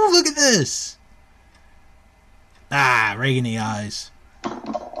 Oh, look at this. Ah, right in the eyes.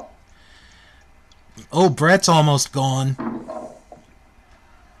 Oh, Brett's almost gone.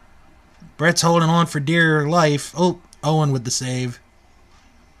 Brett's holding on for dear life. Oh, Owen with the save.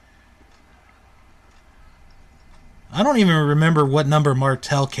 I don't even remember what number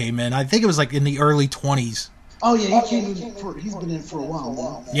Martel came in. I think it was like in the early 20s. Oh, yeah, he's been in for a while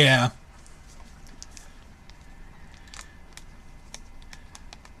now. Yeah.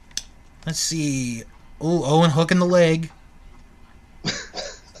 Let's see. Oh, Owen hooking the leg.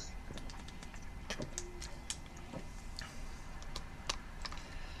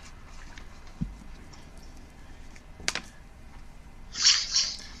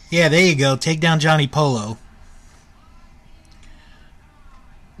 Yeah, there you go. Take down Johnny Polo.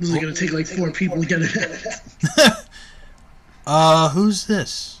 This is going to take like 4 people to get it. Who's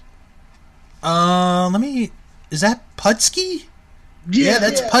this? Let me... Is that Putski? Yeah,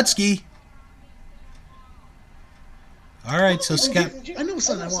 that's Putski. Alright, so Scott... I know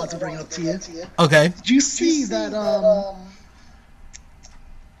something I wanted to bring up to you. Okay. Did you see that,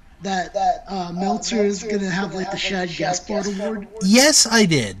 Meltzer is going to have, like, the Shad Gaspard Award? Yes, I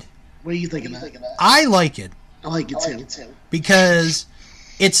did. What do you think of that? I like it. I like it, too. Because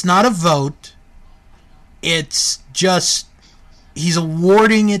it's not a vote. It's just... He's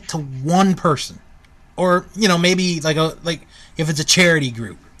awarding it to one person. Or, you know, maybe, like if it's a charity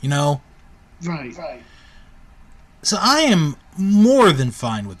group, you know? Right. So I am more than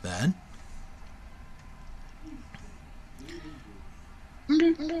fine with that.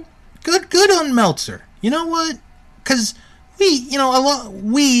 Good on Meltzer. You know what? Because we,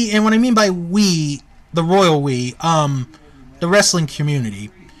 and what I mean by we, the royal we, the wrestling community.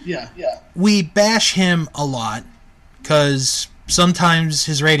 Yeah. We bash him a lot because sometimes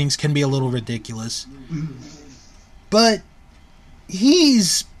his ratings can be a little ridiculous. But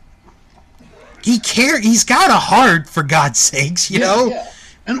he's got a heart, for God's sakes, you know? Yeah.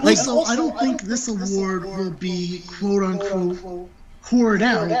 And also, I don't think this award will be quote-unquote poured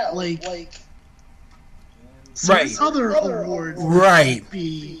out like some other awards might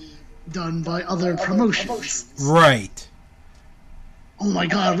be done by other promotions. Right. Oh my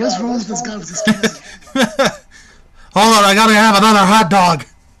God, what's wrong with this guy with his casket? Hold on, I gotta have another hot dog.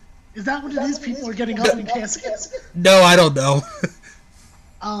 Is that what it is? People are getting up in caskets? No, I don't know.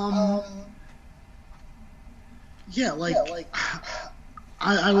 Yeah,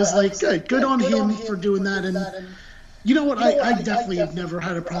 I was like, good on him for doing that, and you know what? I definitely have never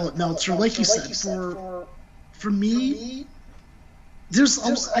had a problem with Meltzer. Like you said, for me,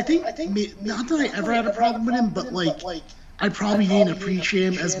 I think not that I ever had a problem with him, but like I probably didn't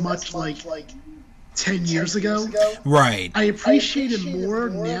appreciate him as much like 10 years ago. Right. I appreciate him more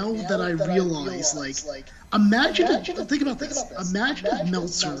now that I realize, like, think about this. Imagine if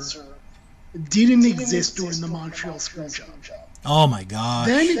Meltzer didn't exist during the Montreal Screwjob. Oh my God.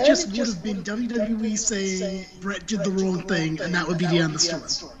 Then it just would have been WWE saying Brett did the wrong thing, and that would be the end of the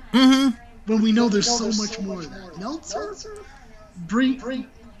story. Mm-hmm. When we know there's so much more of that. Meltzer,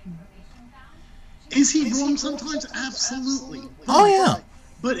 is he wrong sometimes? Absolutely. Oh yeah.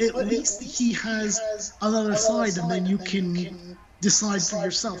 But at least he has another side, and then you can decide for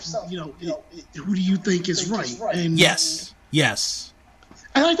yourself. You know, who do you think is right? And yes.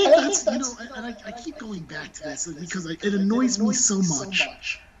 And I think that's, you know, and I keep going back to this because it annoys me so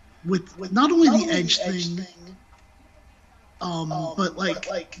much with not only the Edge thing, but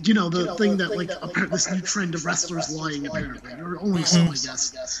like, you know, the thing that like this new trend of wrestlers lying apparently, or only some, I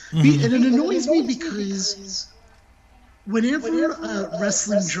guess. And it annoys me because whenever a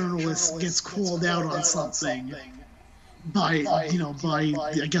wrestling journalist gets called out on something by I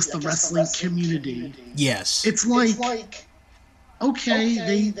guess the wrestling community, yes, it's like,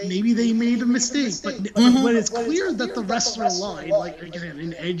 okay, maybe they made a mistake, but when it's clear that the wrestler lied, like again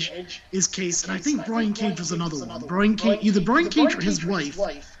in Edge's case, and I think Brian Cage was another one. Either Brian Cage or his wife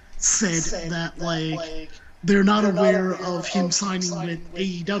said that like they're not aware of him signing with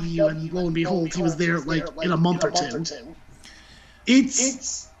AEW, and lo and behold, he was there like in a month or two.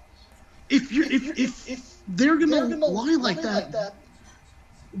 It's if they're gonna lie like that,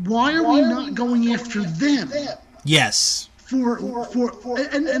 why are we not going after them? Yes. For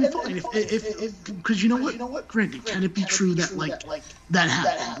and fine if because you know what? Granted, can it be true that like that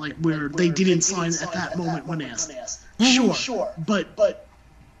happened, like where they didn't sign at that moment when asked? Sure, but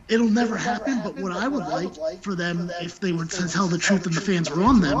it'll never happen. But what I would like for them, if they were to tell the truth and the fans were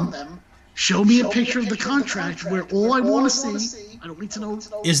on them, show me a picture of the contract where all I want to see, I don't need to know,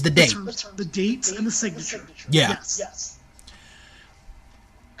 is the date, the dates and the signature. Yeah. Yes.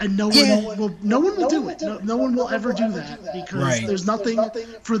 And no one will do it. No one will ever do that because there's nothing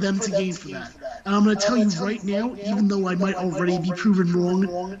for them to gain from that. And I'm going to tell you right now, even though I might already be proven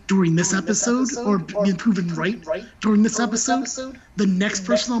wrong during this episode, or been proven right during this episode, the next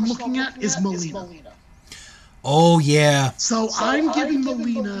person I'm looking at is Melina. Oh, yeah. So I'm giving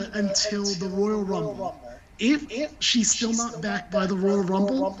Melina until the Royal Rumble. If she's still not back by the Royal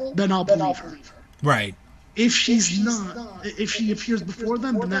Rumble, then I'll believe her. Right. If she's not, if she appears before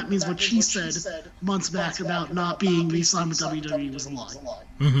then that means what she said months back about not being re-signed with WWE was a lie.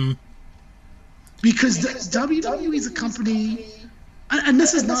 Mm-hmm. Because WWE is a company, and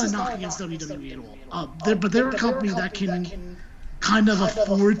this is not a knock against WWE at all, but they're a company that can kind of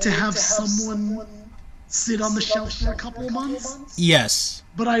afford to have someone sit on the shelf for a couple of months. Yes.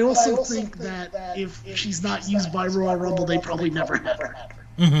 But I also think that if she's not used by Royal Rumble, they probably never have her.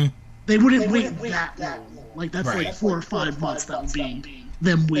 Mm-hmm. They wouldn't wait that long. Like, that's like 4 or 5 months that would be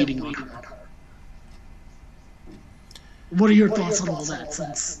them waiting on her. What are your thoughts on all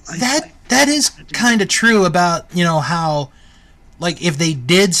that? That is kind of true about, how, like, if they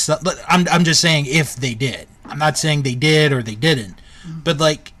did, I'm just saying if they did. I'm not saying they did or they didn't. Mm-hmm. But,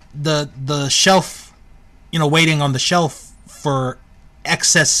 like, the shelf, waiting on the shelf for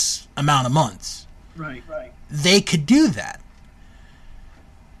excess amount of months. Right. They could do that.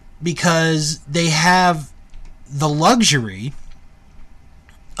 Because they have the luxury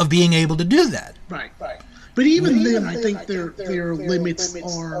of being able to do that. Right. But even then, I think their limits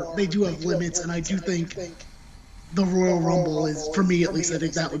are, they do have limits, and I do think the Royal Rumble is, for me at least, I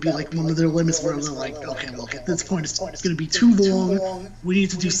think that would be like one of their limits where they're like, okay, look, at this point it's going to be too long, we need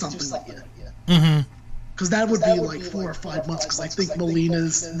to do something like it. Mm-hmm. Because that would be like 4 or 5 months, because I think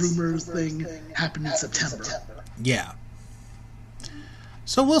Melina's rumors thing happened in September. Yeah.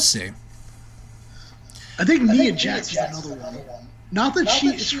 So we'll see. I think Nia Jax is another one. Not that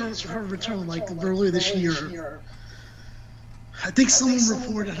it's her return, like earlier this year. I think someone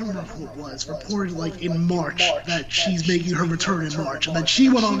reported, I don't remember who it was, reported like in March that she's making her return in March. And then she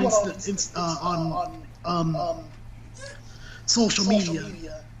went on social media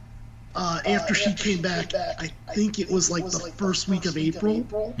after she came back. I think it was like the first week of April.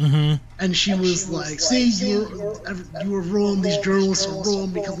 Mm-hmm. And she was like, see, you were wrong, these journalists are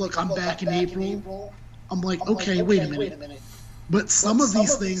wrong because look, I'm back in April. I'm like, okay, wait a minute. But some of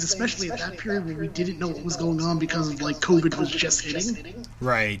these things, especially at that period where we didn't know what was going on because of like COVID was just hitting.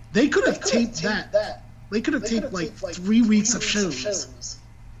 Right. They could have taped that. They could have taped like 3 weeks of shows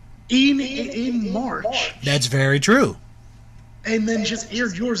in March. That's very true. And then just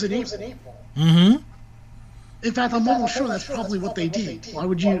aired yours in April. Mm-hmm. In fact, I'm almost sure that's probably what they did. Why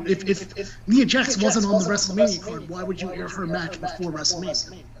would you, if Nia Jax wasn't on the WrestleMania card, why would you air her match before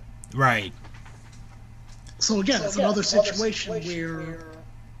WrestleMania? Right. So again, it's another situation where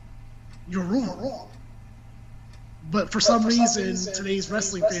you're wrong. But for some reason, today's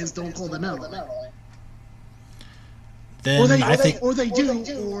wrestling fans don't call them out on it. Then or they do,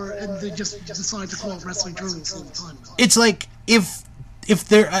 and they just decide to call it wrestling journalists all the time. It's like if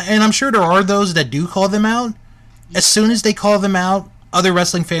there, and I'm sure there are those that do call them out. As soon as they call them out, other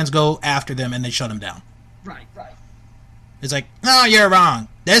wrestling fans go after them and they shut them down. Right. It's like, no, you're wrong.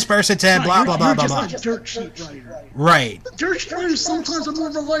 This person said blah blah blah blah blah. Like a dirt sheet writer. Right. Dirt sheet writers sometimes are more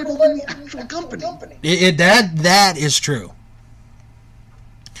reliable than the actual company. That is true.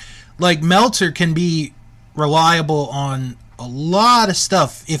 Like Meltzer can be reliable on a lot of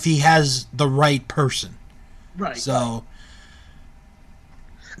stuff if he has the right person. Right. So.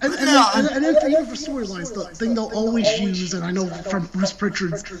 And then even for storylines, the thing they'll always use, and I know from Bruce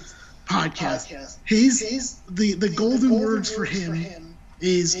Pritchard's podcast, the golden words for him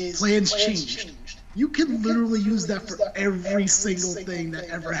is plans changed. You can literally use that for every single thing that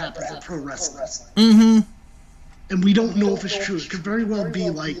ever happens in pro wrestling. Mm-hmm. And we don't know if it's true. It could very well be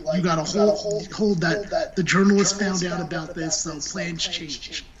like you got to hold that the journalists found out about this, so plans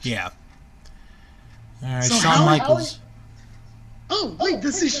changed. Yeah. All right, so Shawn Michaels. Oh wait,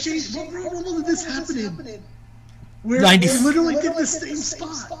 this is changed. What did this happen in? Where they literally did the same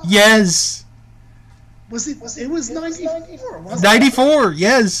spot. Yes. Was it? It was 94. Wasn't it? 94.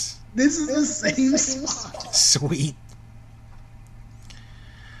 Yes. This is the same spot. Sweet.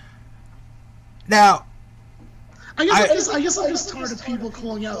 Now, I guess I'm just tired of people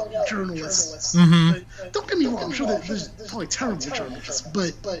calling out journalists. Don't get me wrong. I'm sure that there's probably terrible journalists,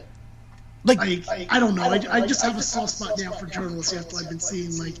 but like, I don't know. I just have a soft spot now for journalists after I've been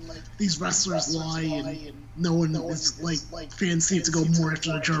seeing like these wrestlers lie, and no one is like fans seem to go more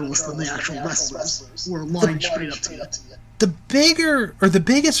after the journalists than the actual wrestlers who are lying straight up to you. The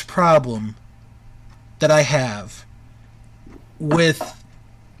biggest problem that I have with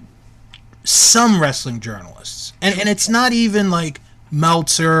some wrestling journalists, and it's not even like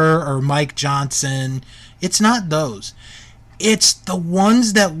Meltzer or Mike Johnson, it's not those. It's the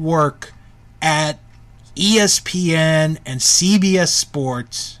ones that work at ESPN and CBS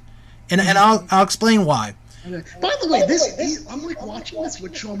Sports, and I'll explain why. Okay. By the way, I'm like watching this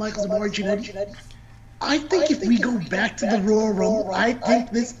with Shawn Michaels and Marty Jannetty. I think if we go back to the Royal Rumble, I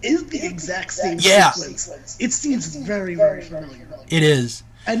think this is the exact same sequence. It seems very, very familiar. It is.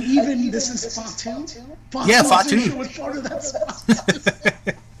 And even this is Fatu. Fatu was part of that spot.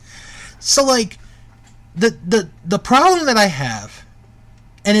 So like the problem that I have,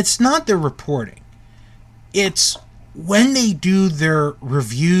 and it's not their reporting, it's when they do their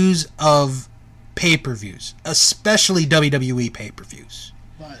reviews of pay-per-views, especially WWE pay-per-views.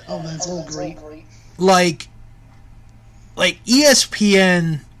 Oh, that's all great. Like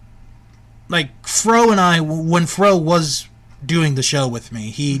ESPN, like Fro and I, when Fro was doing the show with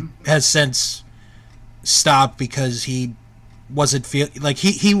me, he has since stopped because he wasn't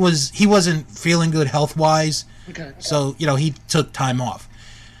he wasn't feeling good health wise. Okay. So he took time off.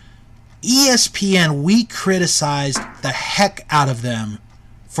 ESPN, we criticized the heck out of them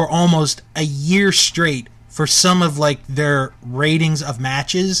for almost a year straight for some of like their ratings of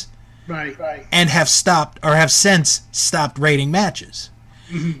matches. Right. And have since stopped rating matches.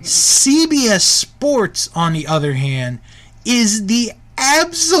 CBS Sports, on the other hand, is the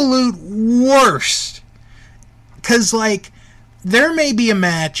absolute worst. Because, like, there may be a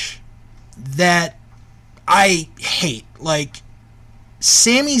match that I hate. Like,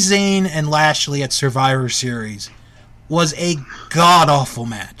 Sami Zayn and Lashley at Survivor Series was a god-awful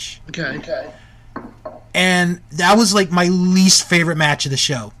match. Okay. And that was, like, my least favorite match of the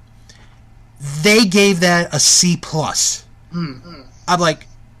show. They gave that a C+. I'm like,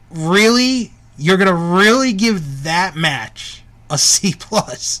 really? You're going to really give that match a C+?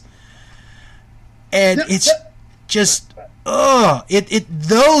 And it's just,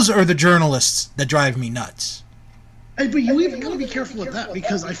 those are the journalists that drive me nuts. Hey, but you even got to be careful with that,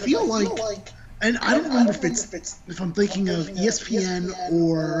 because I feel like, and I don't remember if I'm thinking of ESPN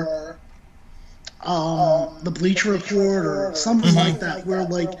or the Bleacher Report or something like that, where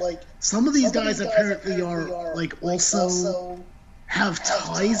like some of these guys apparently are like also have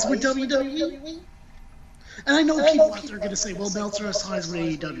ties with WWE. And I know people out there are going to say, well, Meltzer has ties with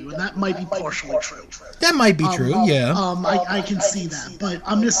AEW, and that might be partially true. That might be true, yeah. I can see that, but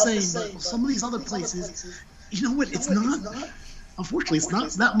I'm just saying that some of these other places, you know what, it's not, unfortunately, it's not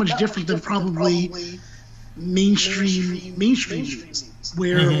that much different than probably mainstream news,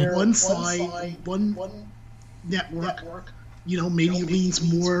 where one side, one network, maybe leans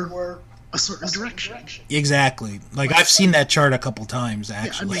more a certain direction. Exactly. Like, I've seen that chart a couple times,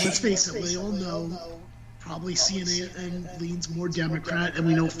 actually. Yeah, I mean, let's face it, we all know probably CNN leans more Democrat, and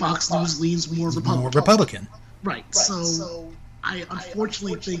we know Fox News leans more Republican. Right, so I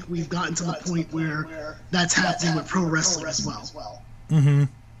unfortunately think we've gotten to the point where that's happening with pro wrestling as well. Mm-hmm.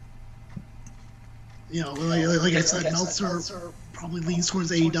 Like I said, Meltzer probably leans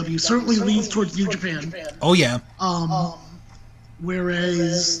towards AEW, certainly leans towards New Japan. Oh, yeah.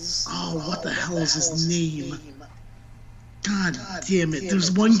 Whereas, what the hell is his name? God damn it.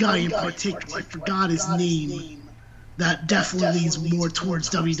 There's one guy in particular, I forgot his name, that definitely leans more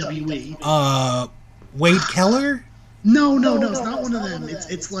towards WWE. Wade Keller? No, it's not one of them.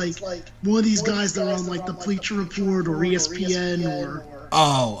 It's like one of these guys that are on like the Bleacher Report or ESPN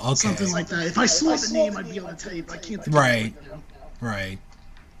or something like that. If I saw the name, I'd be able to tell you, but I can't think of it. Right.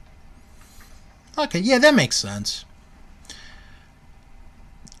 Okay, yeah, that makes sense.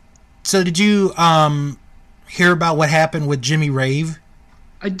 So did you hear about what happened with Jimmy Rave?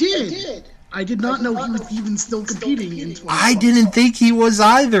 I did. I did not know he was even still competing in 2012. I didn't think he was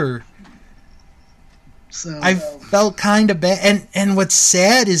either. So I felt kind of bad. And what's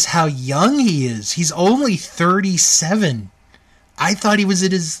sad is how young he is. He's only 37. I thought he was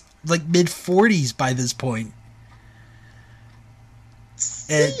in his mid-40s by this point.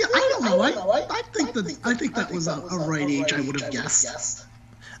 And I don't know. I think that was a right age. I would have guessed.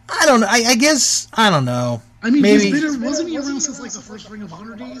 I don't know. I guess I don't know. I mean, maybe wasn't he around since like the first Ring of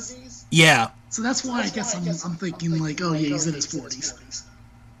Honor days? Yeah. So that's why I guess I'm thinking like, oh yeah, he's in his 40s.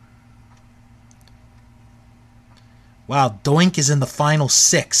 Wow, Doink is in the final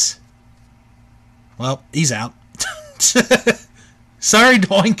 6. Well, he's out. Sorry,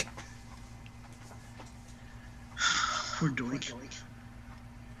 Doink. Poor Doink.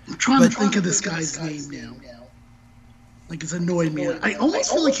 I'm trying to think of this guy's name now. Like, it's annoying me. I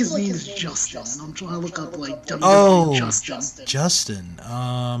almost feel like his name is Justin, and I'm trying to look up, like, WWE Justin. Justin.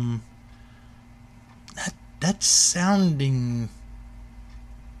 That's sounding...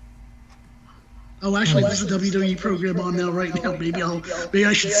 Oh, actually, there's a WWE program on now right now. Maybe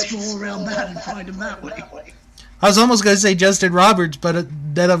I should scroll around that and find him that way. I was almost going to say Justin Roberts, but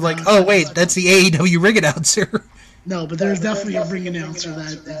then I'm like, oh, wait, that's the AEW ring announcer. No, but there's definitely a ring announcer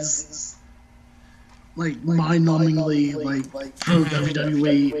that is... like mind-numbingly like pro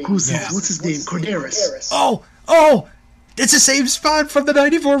WWE. What's his name? Corderis. Oh, it's the same spot from the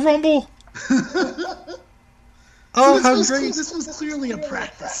 '94 Rumble. Oh, how great! This was clearly a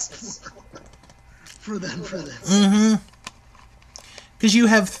practice for them for this. Mm-hmm. Because you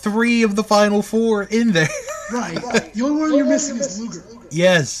have 3 of the final 4 in there. Right. The only one you're missing is Luger.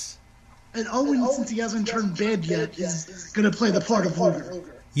 Yes. And Owen, since he hasn't turned bad yet, is going to play the part of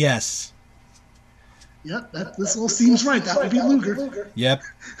Luger. Yes. Yep, this all seems right. That would be Luger. Yep.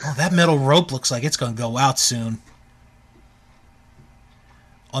 Oh, that metal rope looks like it's going to go out soon.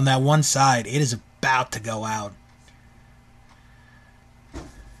 On that one side, it is about to go out.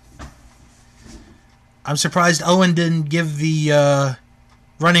 I'm surprised Owen didn't give the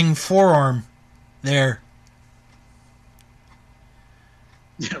running forearm there.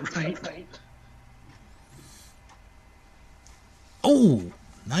 Yeah, right. Oh,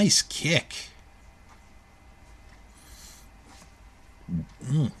 nice kick.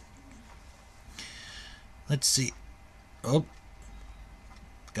 Let's see. Oh,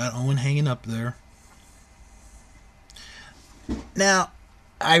 got Owen hanging up there. Now,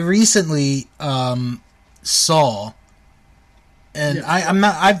 I recently saw, and yeah.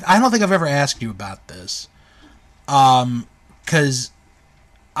 I don't think I've ever asked you about this, because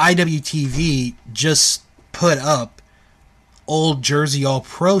IWTV just put up old Jersey All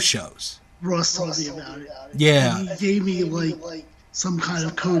Pro shows. Ross told me about it. Yeah, and he gave me like some kind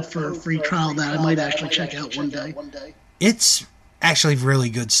of code for a free trial that I might actually check out one day. It's actually really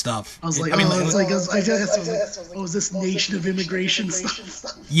good stuff. I was like, is this Nation of Immigration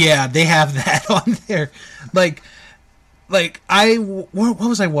stuff? Yeah, they have that on there. Like what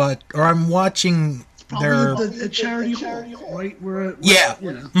was I watching? Or I'm watching their a charity hall, right? Yeah.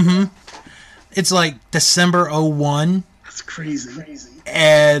 You know. Mm-hmm. It's like December 01. That's crazy.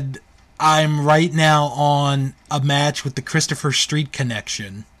 And I'm right now on a match with the Christopher Street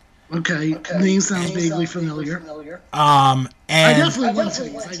Connection. Okay. Name sounds vaguely familiar. And I definitely want to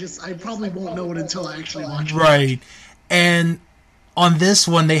these. I probably won't know it until I actually watch it. Right. And on this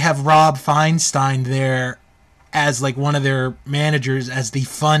one, they have Rob Feinstein there as like one of their managers as the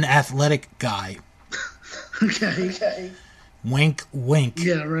fun athletic guy. Okay. Wink, wink.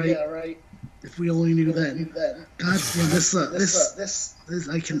 Yeah, right. If we only knew that. God,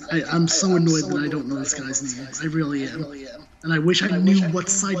 yeah, I'm so annoyed that I don't know this guy's name. I really am. And I wish I knew what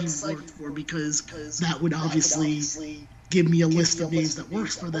site he worked for, because that would obviously give me a list of names that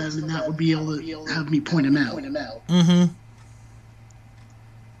works for them, and that would be able to have me point him out. Mm-hmm.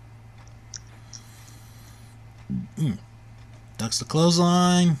 Ducks the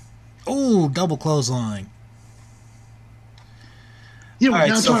clothesline. Oh, double clothesline. Yeah, we're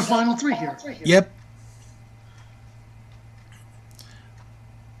down to our final 3 here. Yep.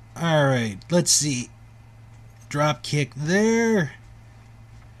 All right, let's see. Drop kick there.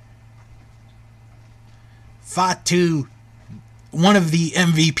 Fatu, one of the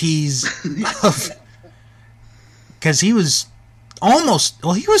MVPs of, because he was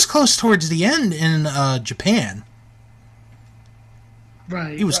he was close towards the end in Japan.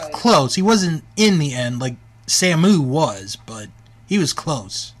 Right. He was close. He wasn't in the end like Samu was, but he was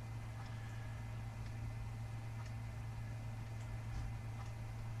close.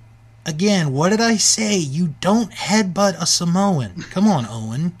 Again, what did I say? You don't headbutt a Samoan. Come on,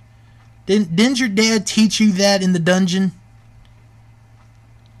 Owen. Didn't your dad teach you that in the dungeon?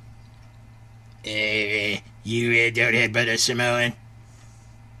 You don't headbutt a Samoan.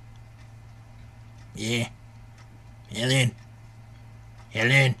 Yeah. Helen.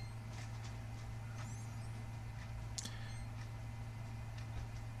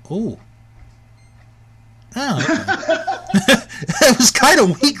 Oh. Oh, okay. was kind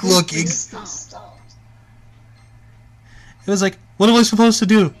of weak looking. It was like, what am I supposed to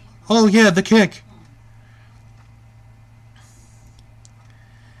do? Oh yeah, the kick.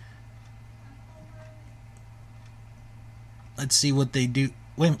 Let's see what they do.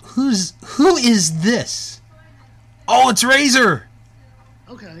 Wait, who is this? Oh, it's Razor.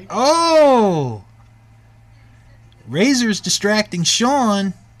 Okay. Oh, Razor's distracting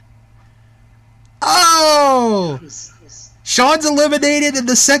Shawn. Oh, Shawn's eliminated, and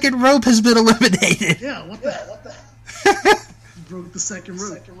the second rope has been eliminated. Yeah, what the? Broke the second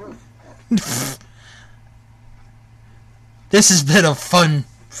rope. This has been a fun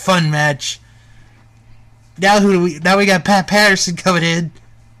match. Now we got Pat Patterson coming in.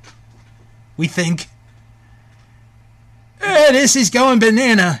 We think. This is going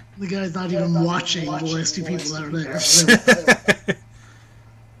banana. The guy's not even watching the last two people that are there.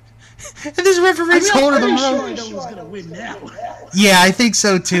 And this referee's holding the rope. I know who's gonna win now. Yeah, I think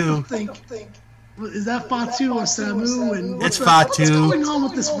so too. Is that Fatu or Samu? And it's Fatu. What's going on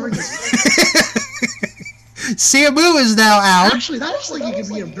with this ring? Samu is now out. Actually, that looks like it could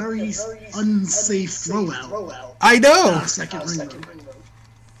be a very unsafe throwout. I know. Second ring.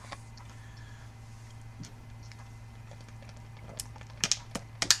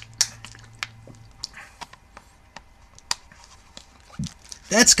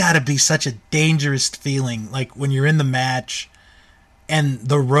 That's got to be such a dangerous feeling, like when you're in the match and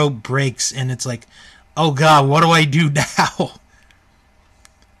the rope breaks and it's like, oh God, what do I do now?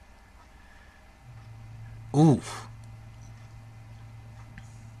 Ooh.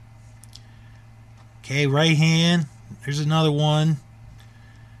 Okay, right hand. There's another one.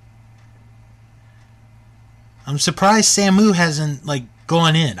 I'm surprised Samu hasn't, like,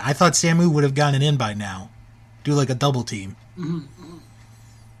 gone in. I thought Samu would have gotten in by now. Do, like, a double team. Mm-hmm.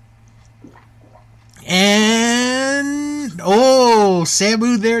 And oh,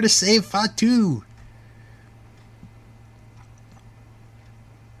 Samu there to save Fatu.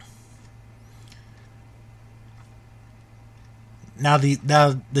 Now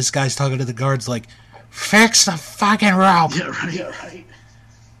this guy's talking to the guards like, fix the fucking rope. Yeah, right.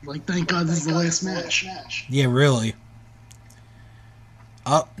 Like, thank God this is the last match. Yeah, really.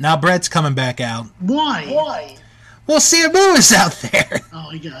 Oh, now Brett's coming back out. Why? Well, Samu is out there. Oh,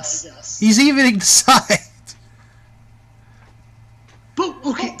 I guess. He's evening the side. But,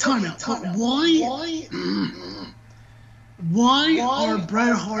 okay, time out. But why are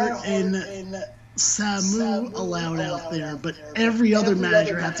Bret Hart and Samu allowed out there, but every other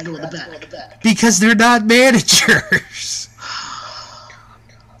manager had to go in the back? Because they're not managers.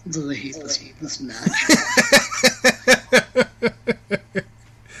 Do they hate this match?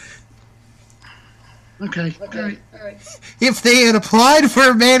 Okay, alright. If they had applied for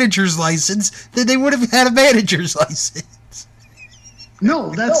a manager's license, then they would have had a manager's license.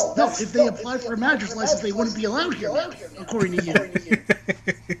 No, if they applied for a manager's license, they wouldn't be allowed here now, according to you.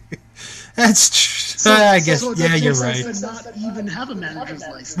 That's true. I guess, so yeah, you're right. To not even have a manager's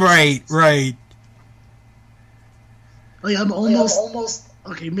license. Right. Like, I'm almost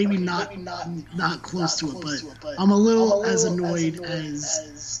okay, maybe not close to it, but I'm a little as annoyed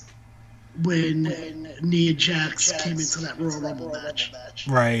as when Nia Jax came into that Royal Rumble match.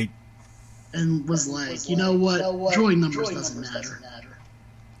 Right. And was like, you know what? Drawing numbers doesn't matter.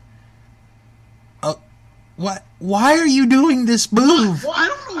 What? Why are you doing this move? Well, I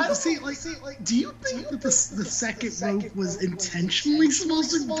don't know. See, do you think that the second rope was intentionally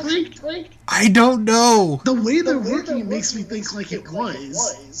supposed to break? I don't know. The way they're working it makes me think like it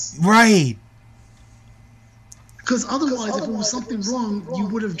was. Right. Because otherwise, if it was something wrong, you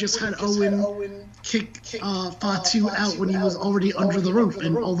would have just had Owen kick Fatu out when he was already under the rope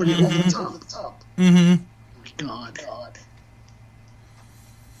and already over the top. Mm-hmm. Oh my God.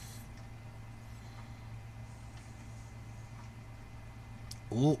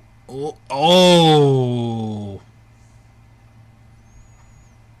 Oh.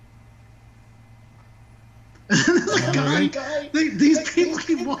 These people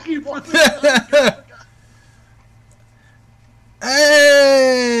keep walking in front of the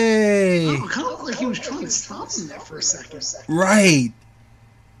Hey! Oh, it kind of looked like he was trying to stop him there for a second. Right.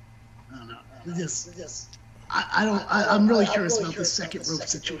 I don't know. I'm really curious about this second rope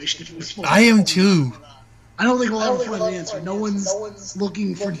situation. I am too. I don't think we'll ever find an answer. No one's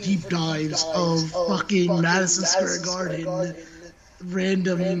looking for deep dives of fucking Madison Square Garden,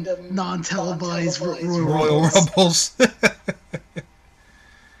 random, non-televised Royal Rumbles.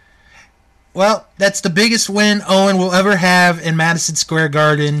 Well, that's the biggest win Owen will ever have in Madison Square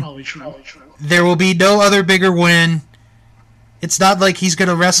Garden. Probably true. There will be no other bigger win. It's not like he's going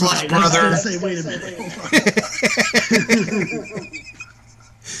to wrestle his brother. I was gonna say, wait a minute.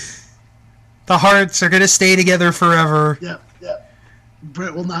 The Harts are going to stay together forever. Yep.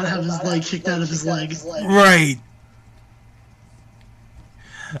 Bret will not have his leg kicked out of his leg. Right.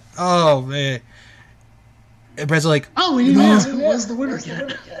 Oh, man. And Bret's like, oh, we didn't ask who was the winner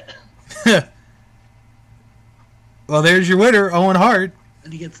yet. Well, there's your winner, Owen Hart.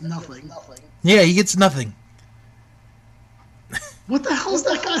 And he gets nothing. Yeah, he gets nothing. What the hell is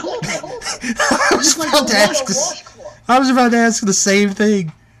that guy holding? I was about to ask the same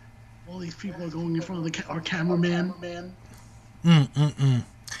thing. All these people are going in front of our cameraman.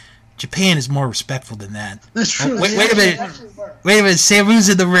 Japan is more respectful than that. That's true. Oh, wait a minute. Wait a minute. Samu's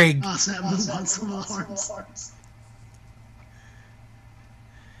in the ring. Samu wants some of the Harts.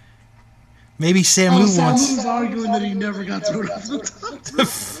 Maybe Samu wants... Samu's arguing that he never got thrown off the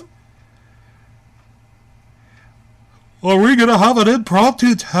top. Are we going to have an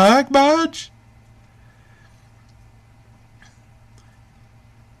impromptu tag match?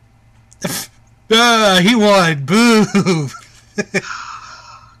 He won. Boo.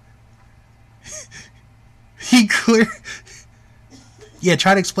 He clear... Yeah,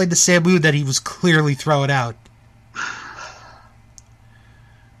 try to explain to Samu that he was clearly thrown out.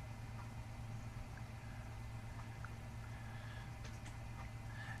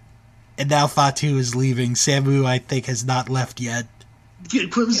 And now Fatu is leaving. Samu, I think, has not left yet.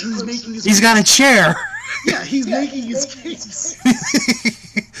 He's got a chair. Yeah, he's making his case.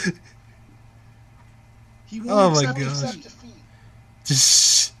 Oh my god.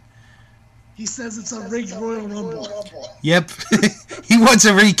 Just... He says it's a rigged Royal Rumble. Yep. He wants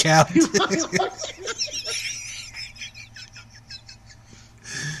a recount.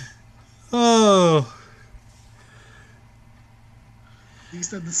 Oh. He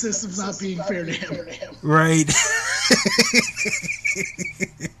said the system's not being fair to him. Right.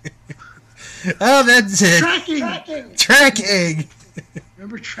 Oh, that's it. Tracking.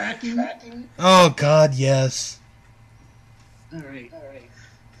 Remember tracking? Oh, God, yes. All right.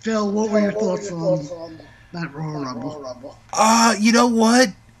 Phil, what were your thoughts on that Royal Rumble? You know what?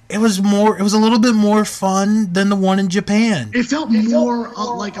 It was a little bit more fun than the one in Japan. It felt more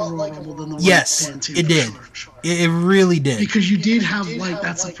like a Royal Rumble than the one in Japan, too. It did. Sure. It really did. Because you did have,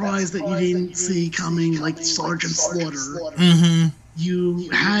 that surprise that you didn't see coming, like Sergeant Slaughter. Mm-hmm. You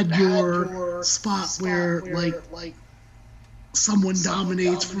had your spot where, someone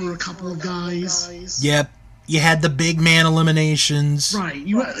dominates for a couple of guys. Yep. You had the big man eliminations. Right.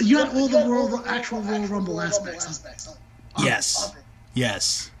 You had all the actual Royal Rumble aspects. Yes.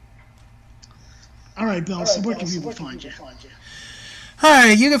 All right, Bill, so where can people find you?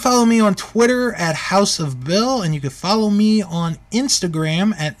 Alright, you can follow me on Twitter at House of Bill, and you can follow me on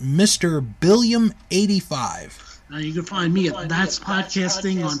Instagram at Mr. Billiam85. Now you can find me at That's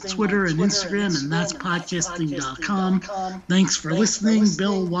Podcasting on Twitter and Instagram, and that'spodcasting.com. Thanks for listening.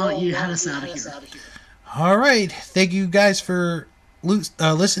 Bill, why don't you head us out of here? Alright, thank you guys for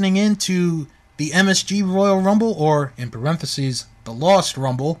listening in to the MSG Royal Rumble, or, in parentheses, the Lost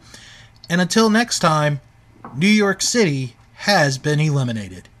Rumble. And until next time, New York City has been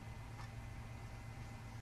eliminated.